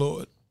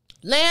 Landlord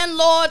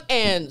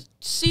and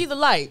See the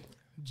Light.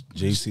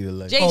 JC the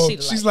Light. JC the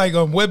Light. She's like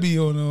Webby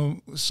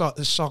on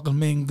Soccer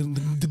Man,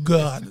 the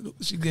God.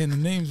 She getting the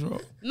names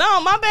wrong.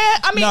 No, my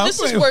bad. I mean,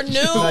 we're new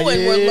and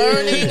we're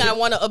learning. I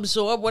want to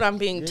absorb what I'm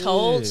being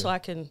told so I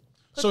can.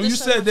 So you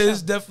said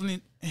there's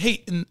definitely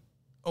hating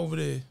over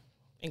there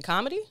in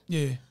comedy.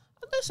 Yeah.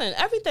 Listen,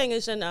 everything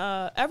is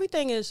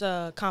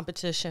a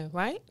competition,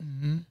 right?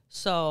 Mm-hmm.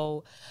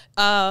 So,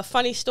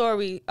 funny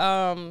story.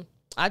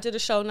 I did a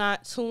show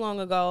not too long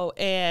ago,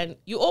 and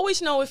you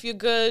always know if you're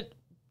good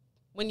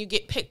when you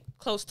get picked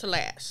close to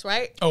last,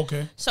 right?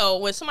 Okay. So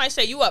when somebody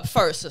say you up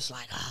first, it's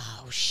like,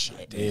 oh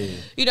shit. Yeah.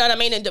 You know what I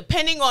mean? And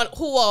depending on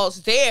who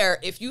all's there,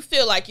 if you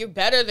feel like you're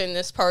better than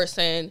this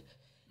person,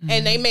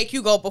 and they make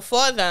you go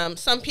before them,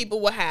 some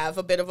people will have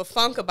a bit of a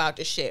funk about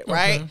the shit,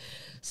 right? Okay.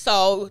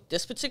 So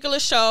this particular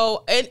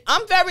show, and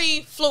I'm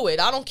very fluid.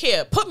 I don't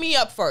care. Put me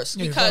up first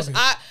because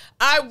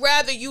I'd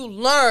rather you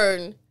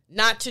learn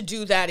not to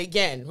do that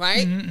again,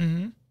 right?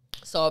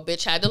 So a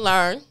bitch had to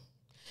learn.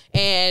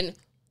 And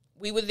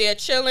we were there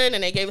chilling,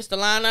 and they gave us the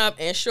lineup,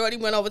 and Shorty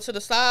went over to the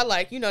side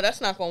like,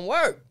 that's not going to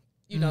work.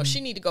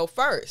 She need to go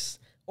first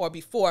or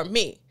before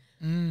me.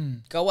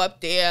 Go up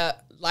there,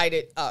 light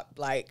it up.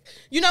 Like,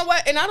 you know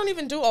what? And I don't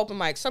even do open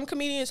mics. Some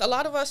comedians, a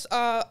lot of us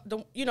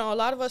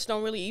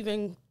don't really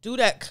even do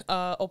that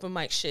open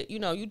mic shit.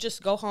 You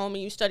just go home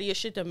and you study your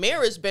shit. The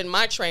mirror's been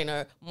my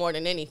trainer more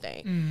than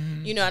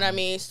anything. You know what I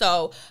mean?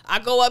 So I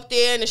go up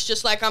there and it's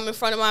just like I'm in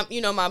front of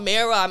my, my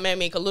mirror. I may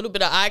make a little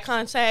bit of eye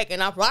contact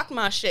and I rock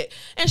my shit.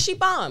 And she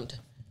bombed.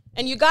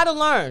 And you got to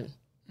learn.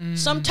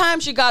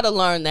 Sometimes you got to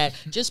learn that.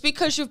 Just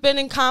because you've been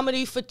in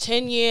comedy for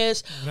 10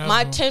 years,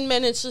 my 10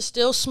 minutes will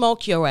still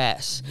smoke your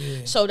ass. Yeah.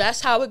 So that's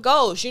how it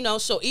goes,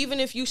 So even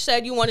if you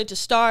said you wanted to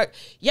start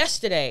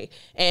yesterday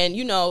and,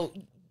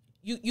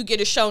 you get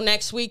a show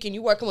next week and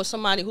you're working with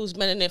somebody who's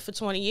been in it for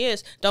 20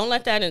 years, don't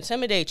let that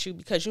intimidate you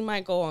because you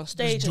might go on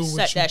stage and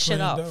set that shit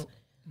off.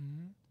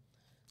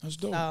 That's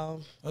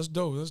dope. That's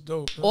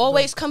dope.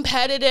 Always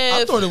competitive.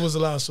 I thought it was a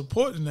lot of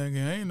support in that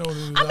game. I didn't know.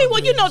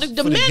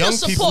 The men are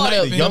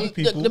supportive. The young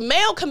people. The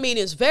male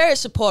comedians very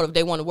supportive.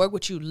 They want to work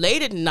with you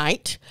late at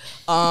night.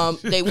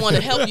 They want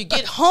to help you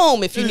get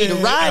home if you need a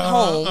ride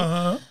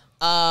home.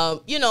 A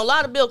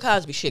lot of Bill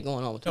Cosby shit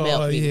going on with the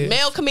male comedians.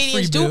 Male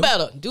comedians do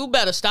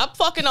better. Stop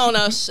fucking on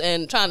us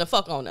and trying to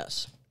fuck on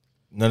us.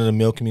 None of the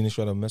male comedians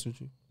try to mess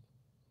with you?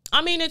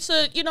 I mean, it's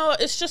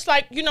just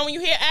like, when you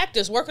hear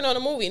actors working on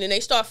a movie and then they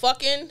start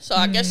fucking. So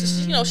I guess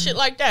it's, shit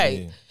like that.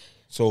 Yeah.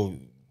 So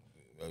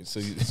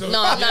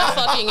no, I'm not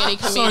fucking any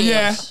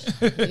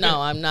comedians.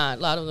 No, I'm not.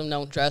 A lot of them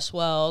don't dress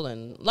well.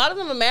 And a lot of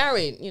them are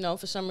married,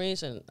 for some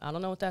reason. I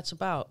don't know what that's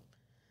about.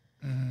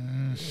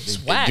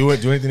 They do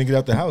anything to get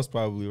out the house,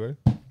 probably, right?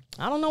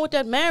 I don't know what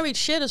that married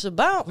shit is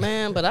about,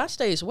 man, but I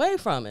stays away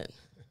from it.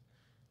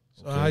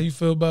 So how you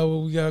feel about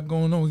what we got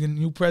going on? We got a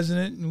new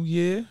president, new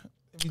year.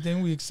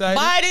 Everything we excited.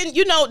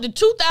 Biden, the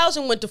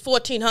 2000 went to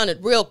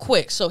 1400 real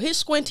quick. So his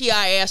squinty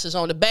eye ass is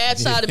on the bad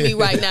side of me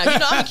right now. I'm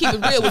gonna keep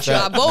it real with you.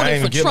 I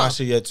voted for Trump. My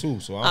shit yet too,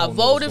 so I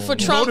voted for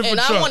Trump, and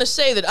I want to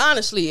say that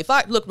honestly, if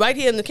I look right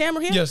here in the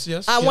camera here,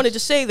 I wanted to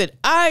say that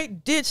I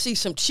did see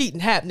some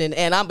cheating happening,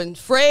 and I'm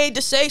afraid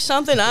to say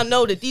something. I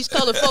know that these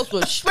colored folks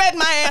would shred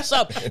my ass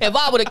up if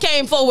I would have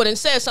came forward and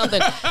said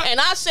something. And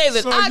I say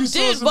that I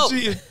did vote.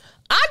 Cheating.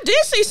 I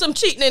did see some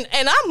cheating,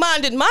 and I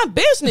minded my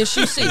business,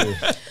 you see.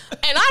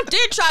 And I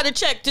did try to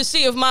check to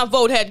see if my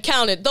vote had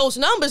counted. Those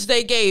numbers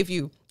they gave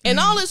you. And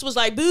all this was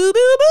like, boo, boo,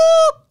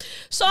 boo.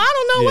 So I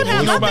don't know what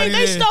happened. I think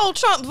they stole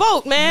Trump's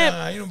vote, man.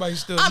 Nah, ain't nobody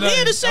stole I'm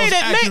here to say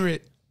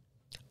that.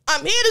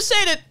 I'm here to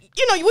say that,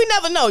 we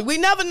never know. We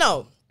never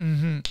know.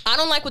 I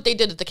don't like what they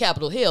did at the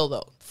Capitol Hill,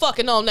 though.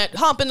 Fucking on that,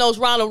 humping those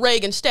Ronald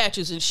Reagan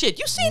statues and shit.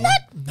 You seen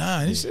that? Nah,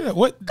 I didn't see that.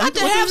 What? Got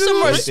to have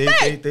some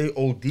respect. They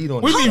OD'd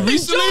on we mean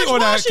recently or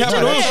that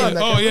Capitol Hill?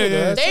 Oh,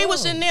 yeah. They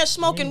was in there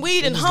smoking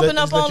weed and humping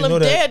up on them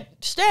dead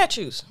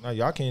statues. Nah,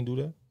 y'all can't do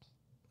that.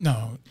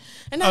 No.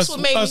 And that's what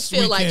made me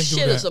feel like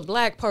shit as a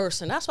black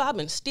person. That's why I've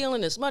been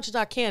stealing as much as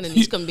I can in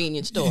these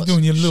convenience stores. You're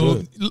doing your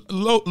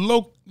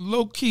little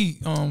low key.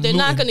 They're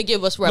not going to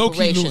give us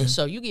reparations,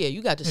 so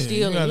you got to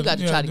steal and you got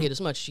to try to get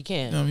as much as you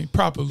can. I mean,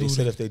 proper looting. They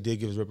said if they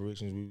did give us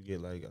reparations, we would get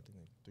like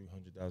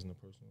 $300,000 a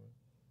person.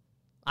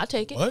 I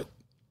take it. What?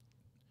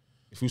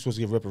 If we supposed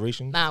to give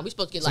reparations? Nah, we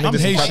supposed to get like. I'm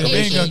Haitian. They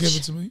ain't gonna give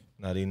it to me.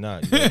 Nah, they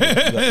not. They're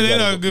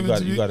not gonna give it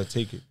to me. You got to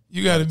take it.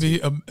 You got to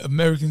be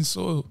American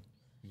soil.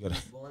 You got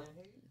to.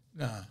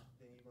 Nah.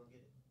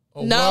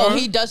 Oh, no,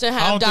 he doesn't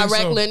have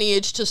direct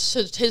lineage to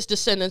his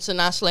descendants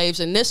and our slaves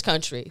in this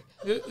country.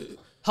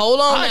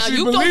 Hold on now.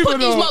 You don't put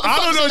these motherfuckers I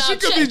don't know. She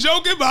could be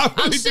joking, but I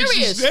really I'm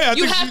serious.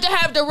 You have to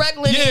have direct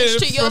lineage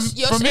to your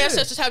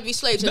ancestors have to be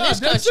slaves in this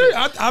country.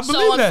 I believe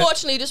so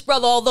unfortunately, this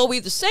brother, although we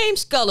the same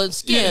skull and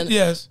skin,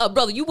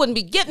 brother, you wouldn't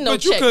be getting no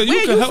check. Where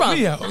you from? Help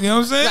me out. You know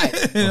what I'm saying?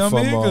 Right. You know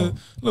what I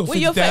mean? Where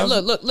your family?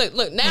 Look.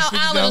 Now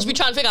Islanders be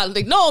trying to figure out.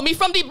 Like, no, me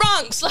from the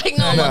Bronx. Like,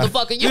 no,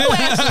 motherfucker, you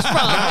ass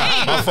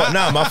is from.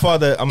 Nah, my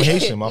father. I'm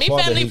Haitian. My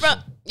father family Haitian.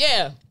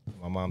 Yeah.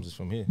 My mom's is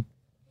from here.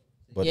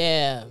 But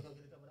yeah.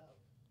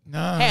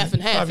 Nah, half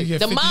and half.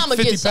 The mama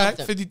gets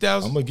something.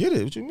 50,000. I'm gonna get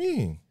it. What you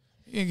mean?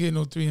 You ain't getting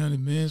no 300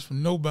 millions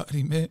from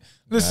nobody, man.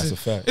 Listen,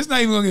 that's a fact. It's not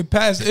even gonna get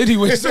passed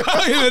anyway. So I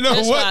don't even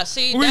know what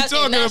we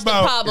talking that's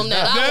about. The problem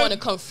that I want to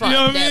confront. You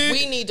know that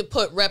we need to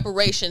put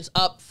reparations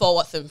up,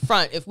 forth, and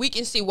front. If we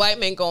can see white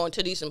men go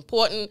into these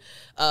important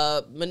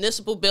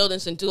municipal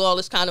buildings and do all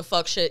this kind of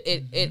fuck shit,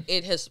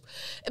 it has.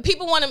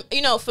 People want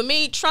to, for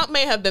me, Trump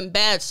may have been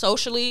bad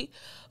socially.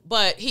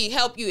 But he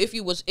helped you if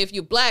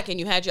you're black and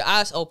you had your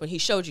eyes open. He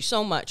showed you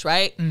so much,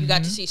 right? You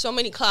got to see so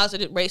many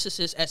closeted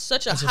racists at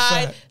such a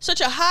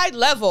high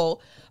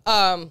level.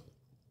 I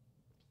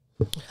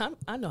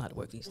know how to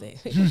work these things.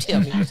 You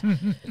tell me,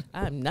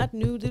 I'm not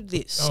new to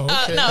this. Oh,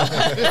 okay. No.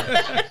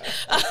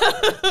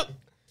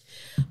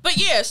 But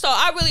yeah, so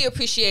I really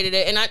appreciated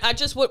it, and I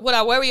just what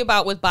I worry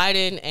about with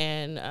Biden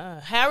and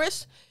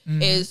Harris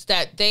is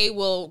that they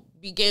will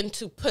begin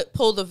to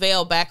pull the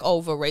veil back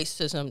over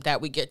racism that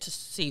we get to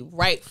see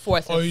right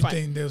forth in front. Oh, you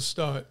think they'll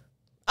start?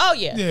 Oh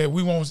yeah, yeah.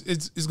 We won't.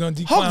 It's going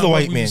to decline. Hug the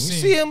white man. You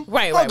see him?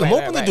 Right.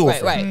 Open the door.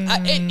 Right.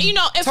 You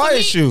know, and tie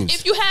his shoes.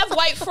 If you have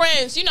white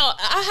friends, you know,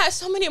 I had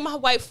so many of my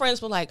white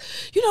friends were like,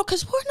 you know,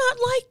 because we're not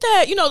like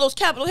that. You know, those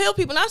Capitol Hill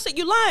people. And I said,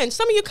 you lying.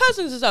 Some of your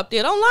cousins is up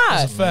there. Don't lie.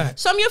 That's a fact.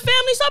 Some of your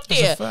family's up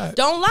there. That's a fact.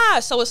 Don't lie.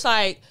 So it's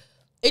like,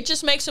 it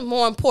just makes it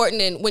more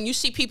important. And when you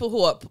see people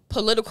who are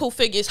political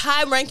figures,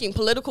 high-ranking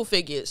political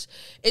figures,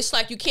 it's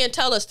like you can't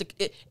tell us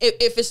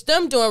if it's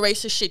them doing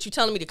racist shit. You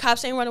telling me the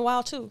cops ain't running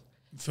wild too?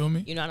 You feel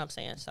me? You know what I'm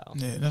saying? So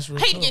yeah, that's real.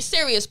 I hate to get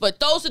serious, but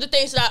those are the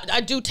things that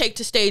I do take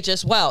to stage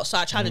as well. So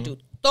I try to do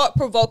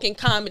thought-provoking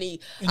comedy.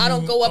 And I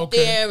don't go up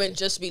there and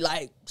just be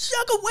like,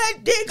 suck a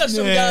wet dick or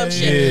some dumb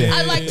shit.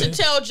 I like to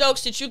tell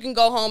jokes that you can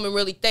go home and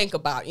really think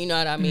about. You know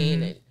what I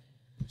mean? And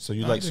so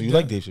you like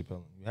Dave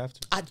Chappelle? You have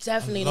to. I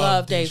definitely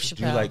love Dave Chappelle.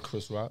 Do you like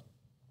Chris Rock?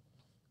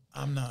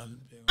 I'm not.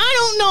 I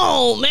don't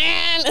know,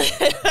 man.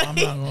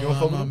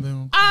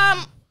 I'm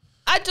not.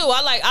 I do.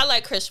 I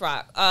like Chris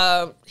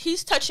Rock.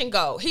 He's touch and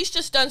go. He's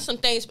just done some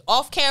things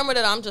off camera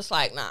that I'm just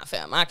like, nah,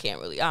 fam, I can't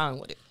really. I don't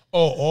with it.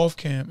 Oh, off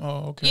cam.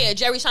 Oh, okay. Yeah,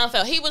 Jerry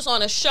Seinfeld. He was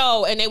on a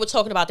show and they were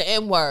talking about the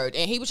N-word,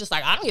 and he was just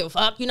like, I don't give a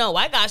fuck. You know,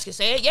 white guys can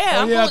say it.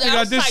 Yeah, I'm cool. I think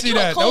I did see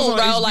that. Cool, that was on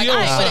bro. HBO, like,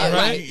 I ain't with it,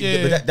 right?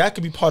 Yeah. But that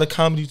could be part of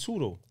comedy too,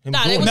 though.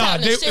 They was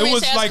having a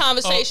serious-ass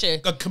conversation.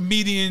 A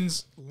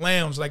comedian's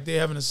lounge, like they're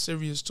having a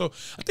serious talk.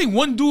 I think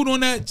one dude on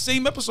that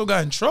same episode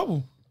got in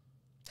trouble.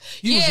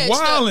 He was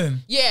wilding.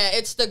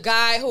 It's the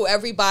guy who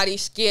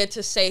everybody's scared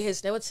to say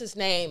what's his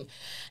name?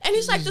 And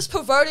he's like this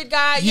perverted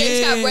guy. Yeah,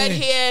 he's got red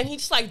hair and he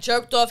just like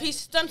jerked off.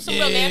 He's done some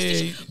real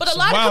nasty shit. But a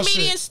lot of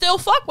comedians still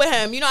fuck with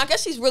him. You know, I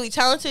guess he's really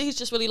talented. He's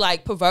just really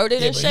like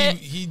perverted and shit.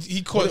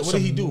 He caught what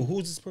did he do?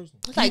 Who's this person?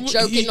 He's like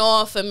jerking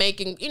off and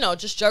making, you know,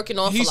 just jerking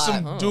off he's a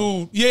lot. Some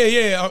dude.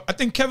 Yeah. I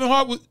think Kevin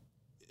Hart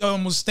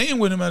was staying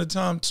with him at the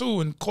time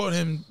too and caught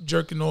him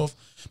jerking off.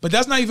 But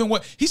that's not even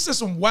what he said.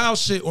 Some wild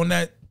shit on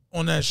that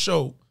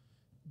show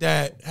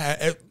that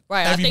had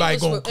everybody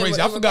going crazy.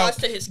 I forgot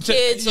to his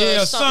kids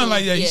or something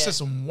like that. Yeah. He said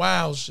some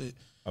wild shit.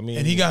 I mean,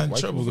 and he got in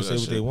trouble for say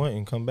what they want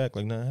and come back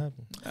like nothing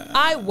happened.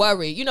 I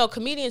worry. You know,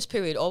 comedians,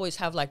 period, always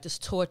have like this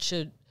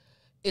tortured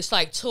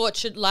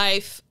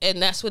life,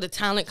 and that's where the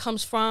talent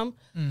comes from.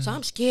 So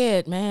I'm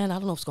scared, man. I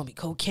don't know if it's going to be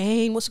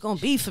cocaine. What's it going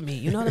to be for me?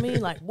 You know what I mean?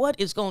 Like, what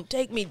is going to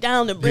take me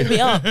down to bring me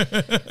up?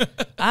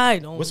 I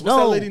don't know. What's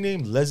that lady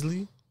named?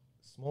 Leslie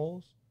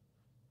Smalls?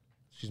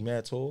 She's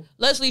mad tall.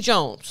 Leslie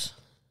Jones.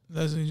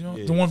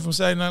 The one from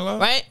Saturday Night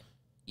Live? Right?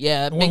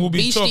 Yeah, the big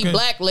beastie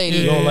black lady.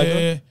 You don't like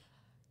her?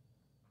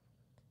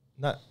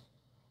 Not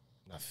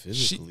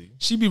physically.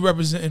 She be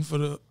representing for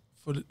the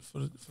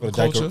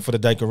culture. For the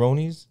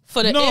Dykeronis?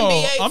 For the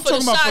NBA, I'm for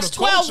the size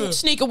 12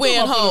 sneaker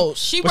wearing hoes.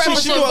 She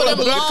represents for them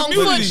long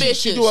foot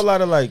bitches. She do a lot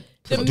of like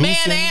the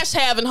man ass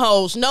having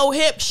hoes. No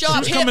hip,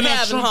 sharp hip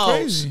having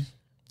hoes.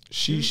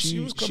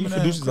 She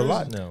produces a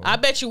lot now. I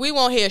bet you we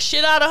won't hear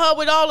shit out of her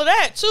with all of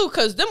that too,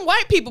 because them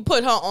white people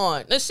put her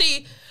on. Let's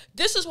see.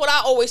 This is what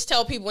I always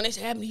tell people when they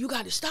say, Abney, you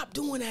got to stop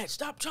doing that.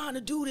 Stop trying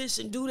to do this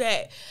and do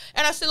that.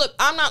 And I said, look,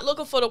 I'm not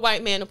looking for the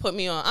white man to put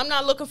me on. I'm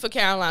not looking for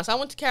Caroline's. I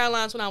went to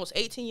Caroline's when I was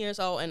 18 years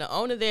old, and the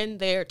owner then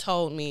there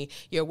told me,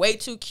 you're way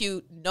too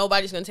cute.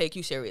 Nobody's going to take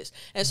you serious.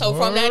 And so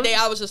from that day,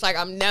 I was just like,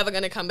 I'm never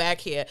going to come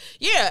back here.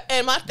 Yeah,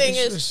 and my thing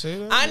is,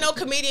 I know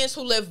comedians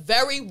who live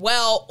very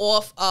well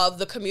off of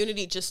the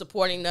community just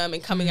supporting them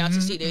and coming out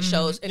to see their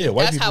shows. And if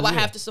that's how I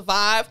have to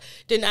survive,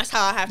 then that's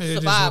how I have to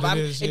survive.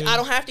 I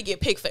don't have to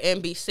get picked for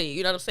NBC.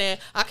 You know what I'm saying?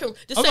 I can.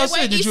 The same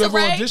way. Did you ever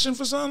audition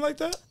for something like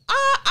that?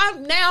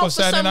 I'm now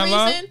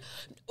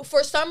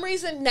for some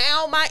reason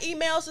now my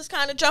emails is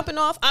kind of jumping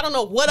off. I don't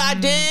know what I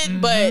did,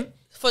 but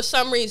for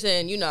some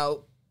reason, you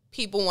know,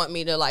 people want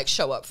me to like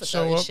show up for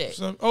certain shit.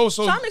 So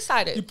I'm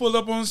excited. You pull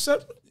up on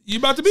set. You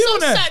about to be on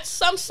that?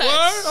 Some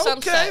sets.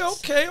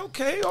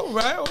 Okay. All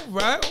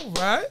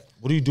right.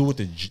 What do you do with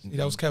the?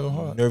 That was Kevin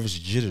Hart. Nervous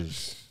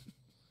jitters.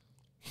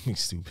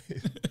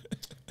 Stupid.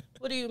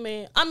 What do you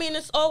mean? I mean,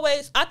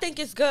 I think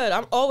it's good.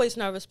 I'm always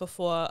nervous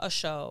before a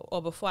show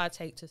or before I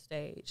take to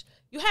stage.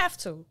 You have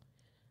to.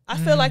 I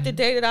feel like the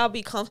day that I'll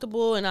be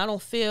comfortable and I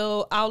don't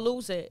feel, I'll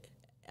lose it.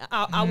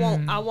 I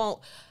won't.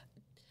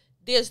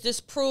 There's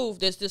this proof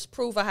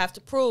I have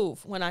to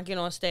prove when I get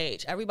on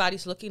stage.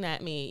 Everybody's looking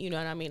at me, you know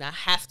what I mean? I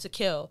have to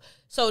kill.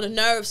 So the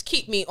nerves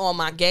keep me on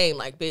my game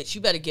like, bitch, you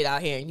better get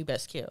out here and you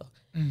best kill.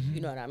 You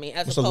know what I mean?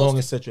 What's the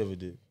longest set you ever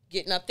did?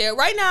 Getting up there.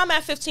 Right now, I'm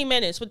at 15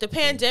 minutes. With the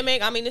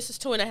pandemic, I mean, this is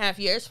 2.5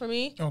 years for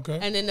me. Okay.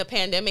 And then the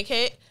pandemic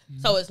hit,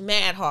 so it's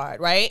mad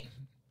hard, right?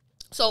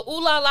 So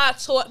Ooh La La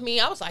taught me,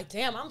 I was like,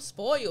 damn, I'm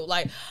spoiled.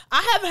 Like,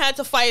 I haven't had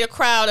to fight a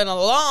crowd in a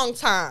long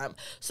time.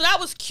 So that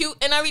was cute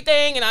and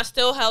everything, and I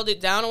still held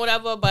it down or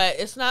whatever, but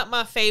it's not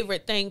my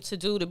favorite thing to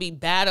do, to be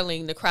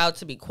battling the crowd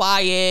to be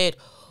quiet,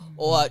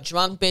 or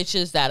drunk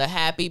bitches that are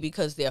happy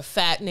because they're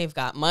fat and they've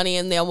got money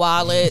in their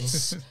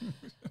wallets.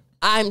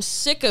 I'm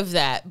sick of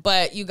that,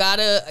 but you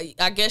gotta,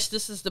 I guess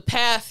this is the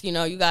path, you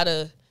know, you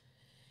gotta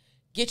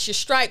get your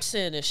stripes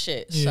in and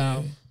shit,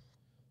 so.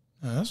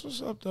 That's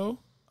what's up, though.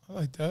 I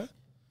like that.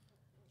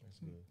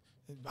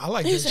 I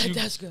like that.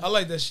 That's good. I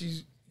like that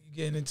she's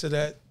getting into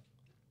that,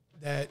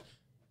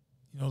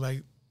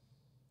 like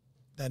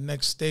that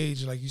next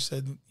stage. Like you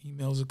said,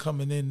 emails are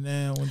coming in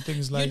now and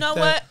things like that. You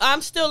know what?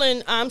 I'm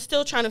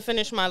still trying to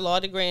finish my law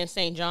degree in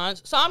St.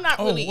 John's, so I'm not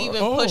really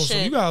even pushing.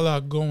 So you got a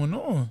lot going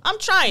on. I'm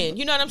trying.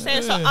 You know what I'm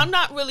saying? Yeah. So I'm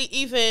not really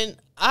even.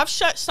 I've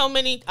shut so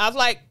many. I've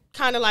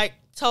kind of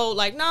told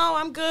no,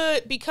 I'm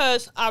good,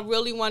 because I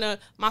really want to.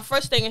 My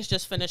first thing is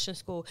just finishing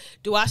school.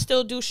 Do I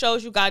still do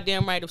shows? You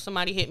goddamn right. If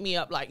somebody hit me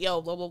up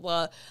yo, blah blah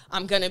blah,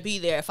 I'm gonna be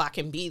there if I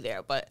can be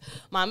there. But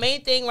my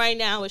main thing right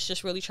now is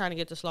just really trying to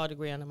get this law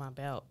degree under my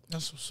belt.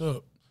 That's what's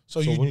up. So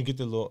when you get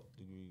the law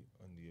degree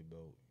under your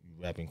belt,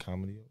 you rapping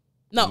comedy?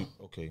 No.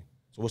 Okay.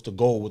 So what's the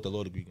goal with the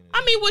law degree?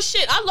 I mean, well,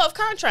 shit, I love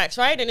contracts,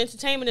 right? And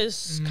entertainment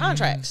is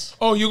contracts.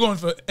 Oh, you're going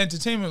for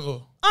entertainment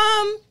law?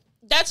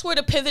 That's where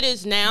the pivot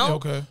is now. Yeah,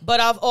 okay.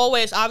 But I've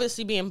always,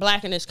 obviously being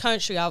black in this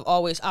country, I've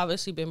always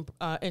obviously been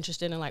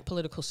interested in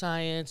political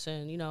science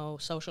and,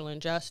 social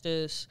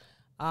injustice.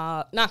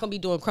 Not going to be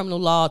doing criminal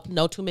law.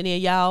 Know too many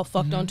of y'all.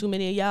 Fucked on too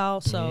many of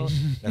y'all. So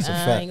that's a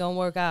fact. Ain't going to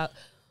work out.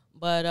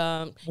 But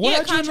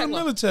what had you in the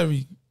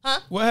military? Huh?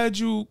 What had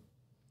you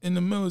in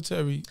the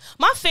military?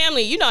 My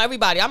family,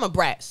 everybody. I'm a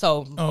brat,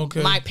 so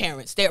my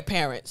parents, their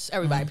parents,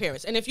 everybody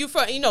parents. And if you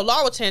from,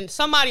 Laurelton,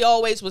 somebody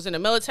always was in the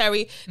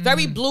military.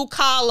 Very blue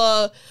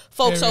collar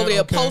folks over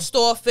there, post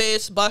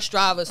office, bus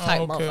drivers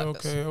type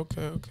motherfuckers.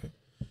 Okay.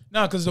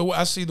 Now, because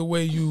I see the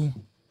way you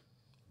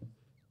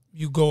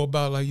go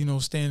about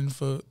standing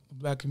for the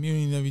black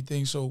community and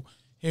everything. So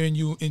hearing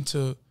you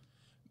into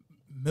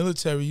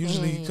military,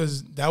 usually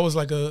because that was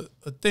a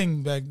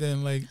thing back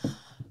then,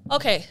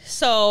 Okay,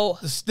 so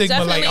the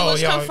stigma,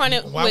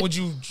 confronted why would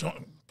you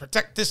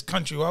protect this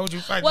country? Why would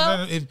you fight?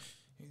 If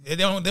they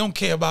don't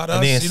care about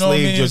us, you know what I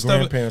mean? Your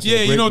grandparents,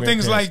 yeah,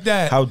 things like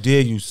that. How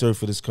dare you serve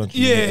for this country?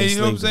 Yeah, you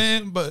know what I'm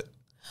saying? But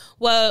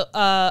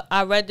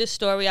I read this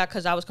story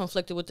because I was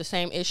conflicted with the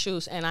same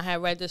issues, and I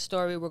had read this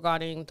story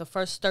regarding the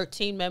first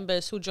 13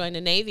 members who joined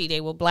the Navy.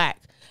 They were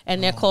black,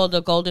 and they're called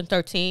the Golden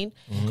 13,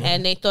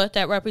 and they thought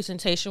that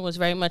representation was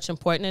very much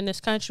important in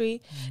this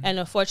country. And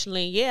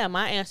unfortunately,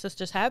 my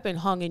ancestors have been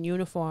hung in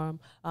uniform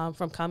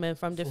from coming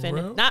from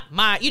defending. Not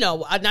my,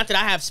 not that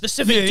I have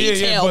specific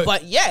detail,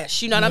 but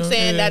yes, you know what I'm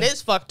saying? That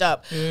is fucked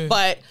up. Yeah.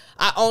 But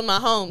I own my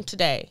home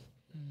today.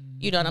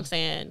 You know what I'm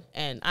saying?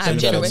 And I have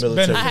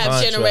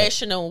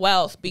generational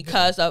wealth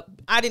because of,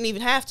 I didn't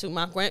even have to.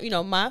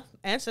 My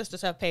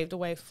ancestors have paved the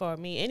way for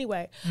me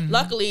anyway.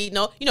 Luckily,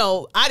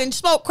 I didn't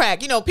smoke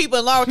crack. People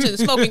in Laurelton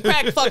smoking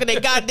crack, fucking their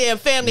goddamn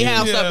family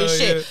house up and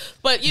shit. Yeah.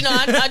 But,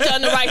 I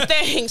done the right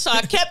thing, so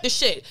I kept the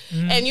shit.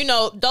 And,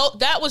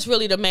 that was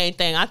really the main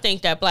thing. I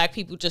think that black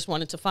people just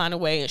wanted to find a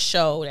way and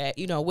show that,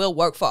 we'll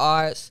work for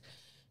ours.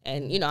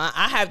 And,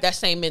 I have that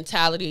same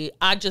mentality.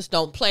 I just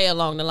don't play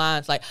along the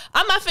lines.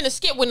 I'm not finna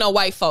skip with no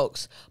white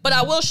folks. But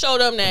I will show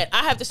them that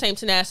I have the same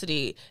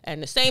tenacity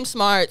and the same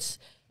smarts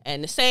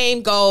and the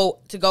same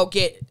goal to go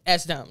get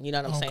as them. You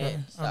know what I'm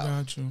saying? So. I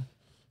got you.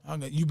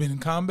 You been in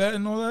combat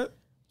and all that?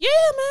 Yeah,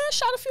 man.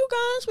 Shot a few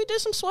guns. We did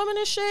some swimming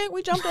and shit.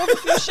 We jumped off a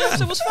few ships.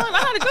 It was fun. I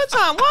had a good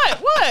time.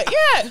 What?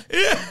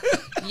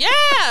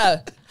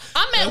 Yeah.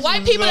 I met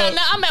white people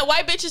I met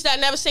white bitches that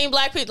never seen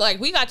black people.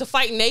 We got to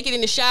fight naked in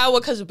the shower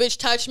because a bitch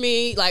touched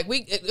me.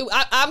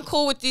 I'm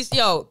cool with these.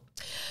 Yo,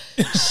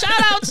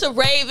 shout out to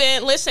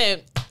Raven.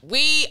 Listen,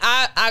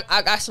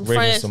 I got some Raven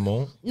friends.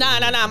 Simone? Nah.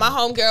 My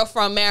homegirl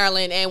from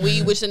Maryland, and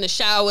we was in the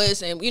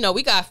showers, and we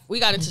got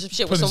into some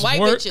shit with some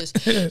white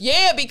bitches.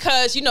 Yeah,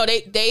 because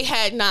they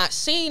had not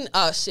seen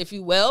us, if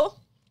you will.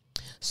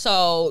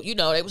 So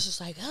they was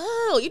just I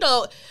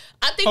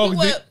think we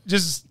were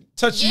just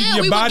touching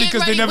your body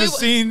because they never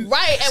seen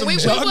and we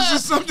drugs or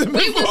something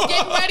we before. was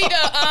getting ready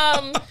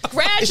to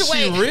graduate. Is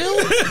she real?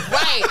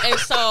 Right, and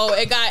so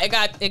it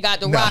got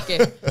the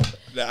rocket.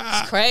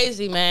 It's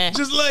crazy, man.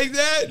 Just like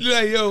that,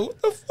 yo,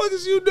 what the fuck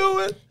is you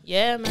doing?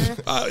 Yeah, man.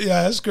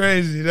 Yeah, that's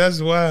crazy.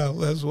 That's wild.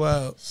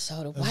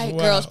 So the white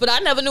girls, but I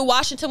never knew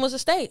Washington was a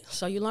state.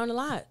 So you learn a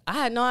lot. I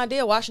had no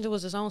idea Washington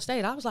was its own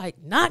state. I was like,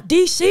 not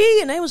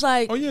DC, and they was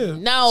like, oh yeah,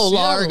 no,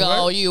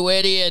 Largo, right? You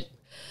idiot.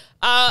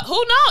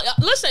 Who knows?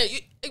 Listen,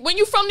 when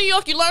you from New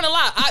York, you learn a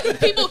lot.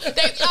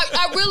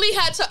 I really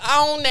had to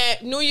own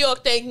that New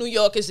York think New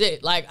York is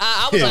it.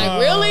 I was like,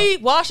 really?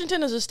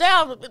 Washington is a state?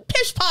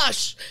 Pish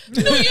posh.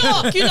 New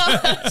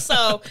York,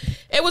 So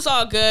it was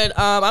all good.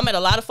 I met a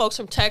lot of folks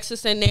from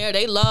Texas in there.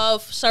 They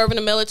love serving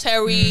the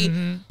military,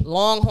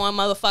 Longhorn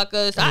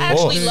motherfuckers. I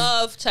actually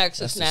love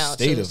Texas now,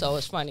 too, so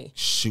it's funny.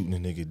 Shooting a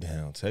nigga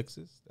down,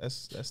 Texas?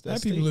 That's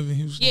people live in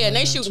Houston. Yeah, and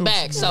they shooting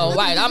back. So,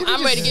 right,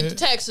 I'm ready to get to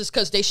Texas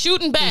because they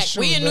shooting back.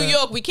 We in New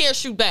York, we can't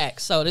shoot back.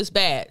 So, this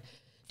bad.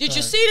 Did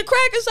you see the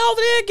crackers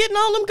over there getting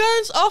all them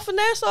guns off of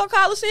Nassau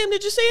Coliseum?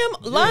 Did you see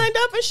them lined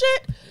up and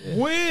shit?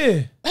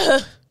 Where?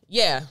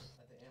 Yeah.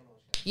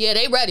 Yeah,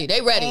 they ready.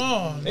 They ready.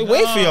 They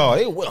wait for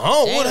y'all.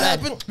 What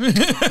happened?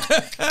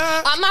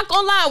 I'm not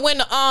gonna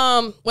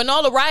lie. When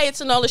all the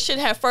riots and all the shit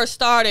had first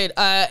started,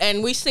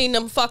 and we seen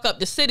them fuck up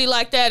the city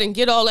like that and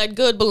get all that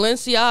good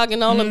Balenciaga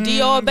and all them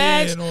Dior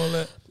bags. And all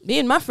that. Me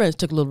and my friends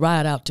took a little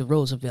ride out to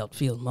Roosevelt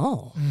Field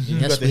Mall. You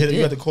got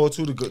to call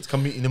too to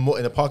come meet in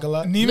the parking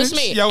lot. Listen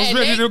to me. Y'all was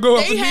ready to go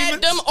up. They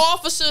had them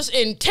officers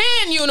in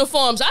tan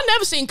uniforms. I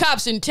never seen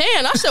cops in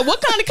tan. I said,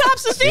 "What kind of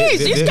cops is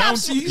these? These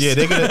cops." Yeah,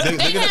 they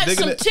had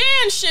some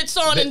tan shits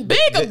on and big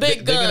guns.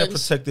 They're gonna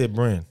protect their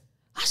brand.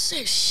 I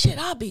said, "Shit,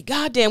 I'll be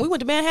goddamn." We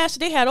went to Manhattan.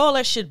 They had all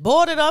that shit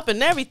boarded up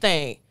and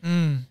everything.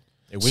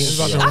 I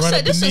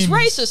said, this is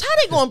racist. How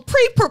they gonna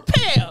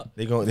pre-prepare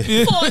for a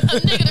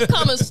nigga to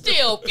come and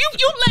steal?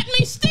 You let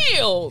me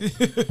steal.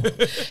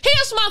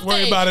 Here's my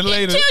Worry thing. about it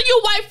later. Until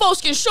you white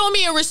folks can show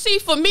me a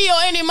receipt for me or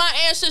any of my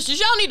ancestors,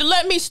 y'all need to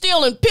let me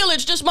steal and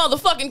pillage this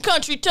motherfucking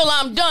country till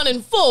I'm done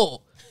in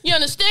full. You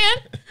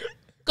understand?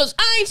 Because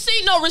I ain't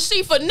seen no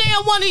receipt for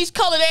now one of these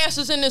colored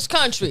asses in this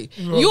country.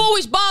 Right. You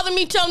always bother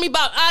me telling me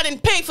about I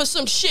didn't pay for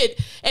some shit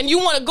and you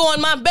want to go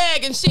in my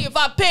bag and see if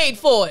I paid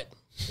for it.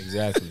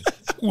 Exactly.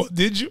 What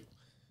did you?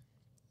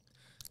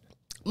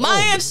 My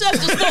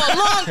ancestors for a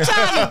long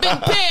time have been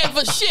paying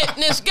for shit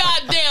in this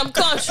goddamn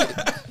country.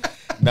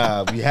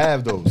 Nah, we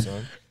have those,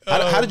 son.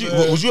 How did you?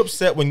 Was you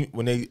upset when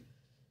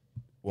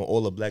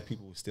all the black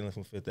people were stealing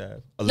from Fifth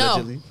Ave?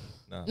 Allegedly.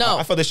 No.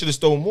 I thought they should have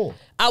stolen more.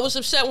 I was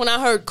upset when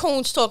I heard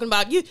Coons talking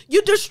about you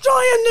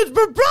destroying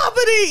the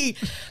property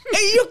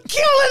and you're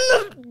killing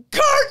the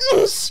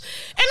curtains.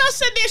 And I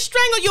said they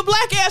strangle your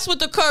black ass with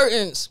the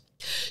curtains.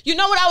 You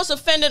know what I was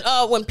offended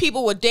when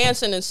people were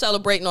dancing and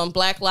celebrating on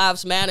Black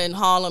Lives Matter in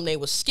Harlem. They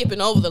were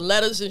skipping over the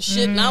letters and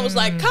shit. And I was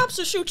like, cops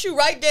will shoot you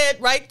right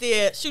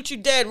there. Shoot you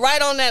dead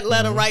right on that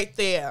letter right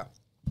there.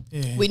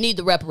 Yeah. We need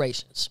the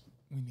reparations.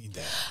 We need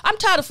that. I'm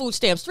tired of food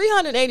stamps.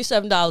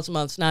 $387 a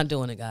month's not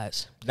doing it,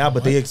 guys. Nah,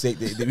 but we got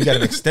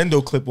an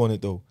extendo clip on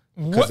it, though.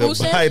 What? Who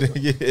said?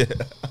 Yeah.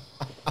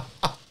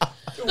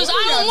 Because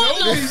I don't want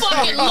no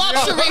fucking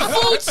luxury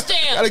food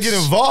stamps. Gotta get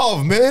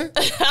involved, man.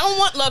 I don't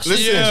want luxury.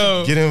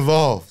 Listen, get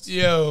involed.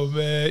 Yo,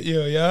 man.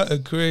 Yo, y'all are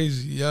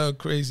crazy. Y'all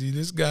crazy.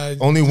 This guy.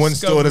 Only one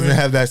store doesn't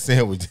have that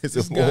sandwich.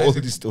 All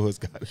of these stores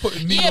got it.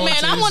 Yeah,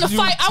 man. I want to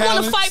fight. I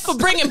want to fight for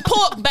bringing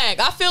pork back.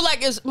 I feel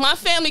like as my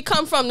family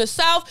come from the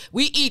South,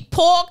 we eat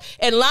pork,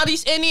 and a lot of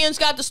these Indians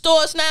got the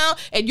stores now,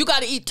 and you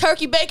got to eat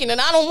turkey bacon, and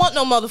I don't want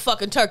no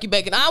motherfucking turkey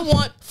bacon. I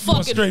want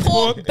fucking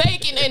pork,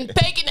 bacon, and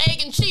bacon,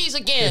 egg, and cheese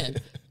again.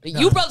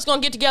 You brothers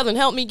gonna get together and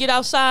help me get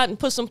outside and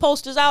put some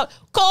posters out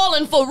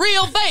calling for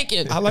real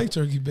bacon. I like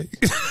turkey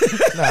bacon.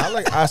 I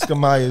like Oscar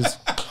Mayer's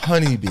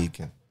honey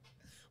bacon.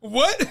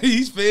 What?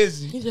 He's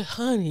fancy. He's a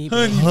honey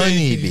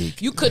bacon.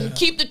 You couldn't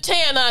keep the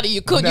tan out of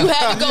you, could you?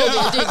 Had to go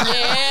with it.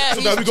 Yeah.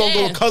 So now we gonna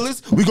go with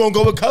colors? We gonna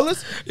go with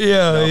colors?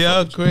 Yeah,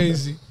 y'all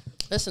crazy.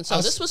 Listen,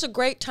 so this was a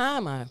great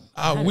time.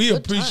 We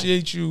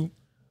appreciate you.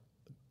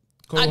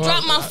 I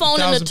dropped my phone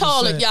in the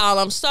toilet, y'all.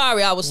 I'm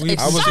sorry. I was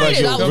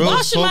excited. I was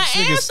washing my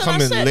ass and I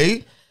said,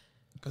 late.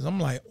 Because I'm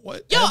like,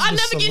 what? Yo, I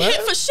never get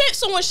hit for shit.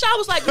 So when Sha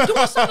was like, you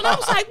doing something? I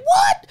was like,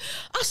 what?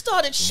 I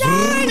started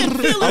shining,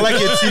 feeling I like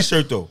good. your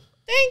t-shirt, though.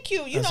 Thank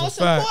you. You know, it's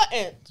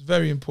important. It's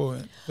very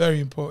important. Very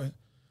important.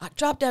 I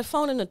dropped that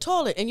phone in the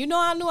toilet, and you know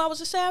I knew I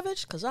was a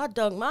savage? Because I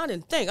dug mine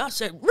and think. I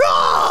said,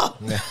 raw!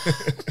 Every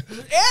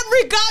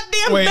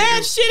goddamn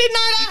bad shitty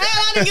night I had,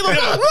 I didn't give a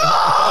fuck. Raw!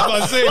 I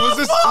was about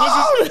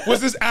to say, was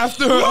this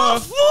after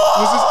a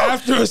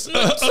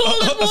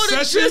toilet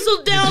water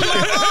drizzled down my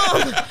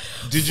arm.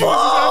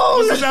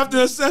 Was this after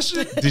a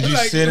session? Did you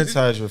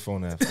sanitize your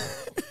phone after?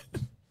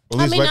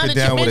 Or at least wipe it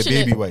down with a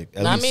baby wipe.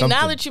 Now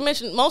that you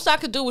mentioned, most I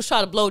could do was try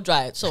to blow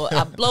dry it. So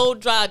I blow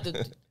dried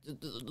the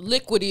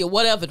liquidy or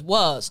whatever it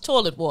was,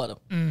 toilet water.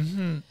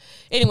 Mm-hmm.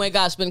 Anyway,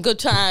 guys, it's been a good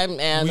time,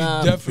 and we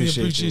definitely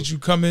appreciate you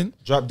coming.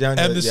 Drop down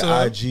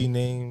your IG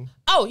name.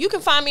 Oh, you can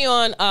find me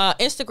on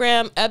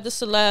Instagram, Eb the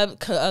Celeb,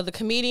 the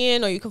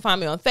comedian, or you can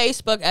find me on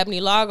Facebook,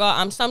 Ebony Largo.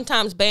 I'm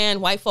sometimes banned.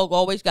 White folk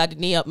always got to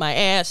knee up my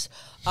ass.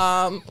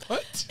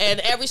 What? And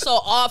every so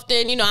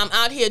often, you know, I'm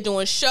out here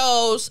doing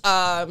shows.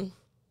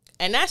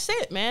 And that's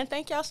it, man.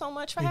 Thank y'all so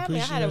much for having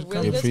me. I had a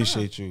really good time.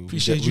 Appreciate you.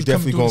 Appreciate you. We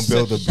definitely gonna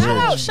build a bridge. Shout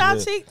out,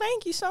 Shotzi.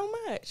 Thank you so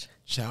much.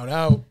 Shout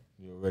out.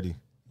 You're ready.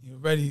 You're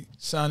ready.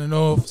 Signing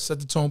off. Set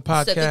the Tone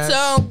Podcast. Set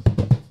the Tone.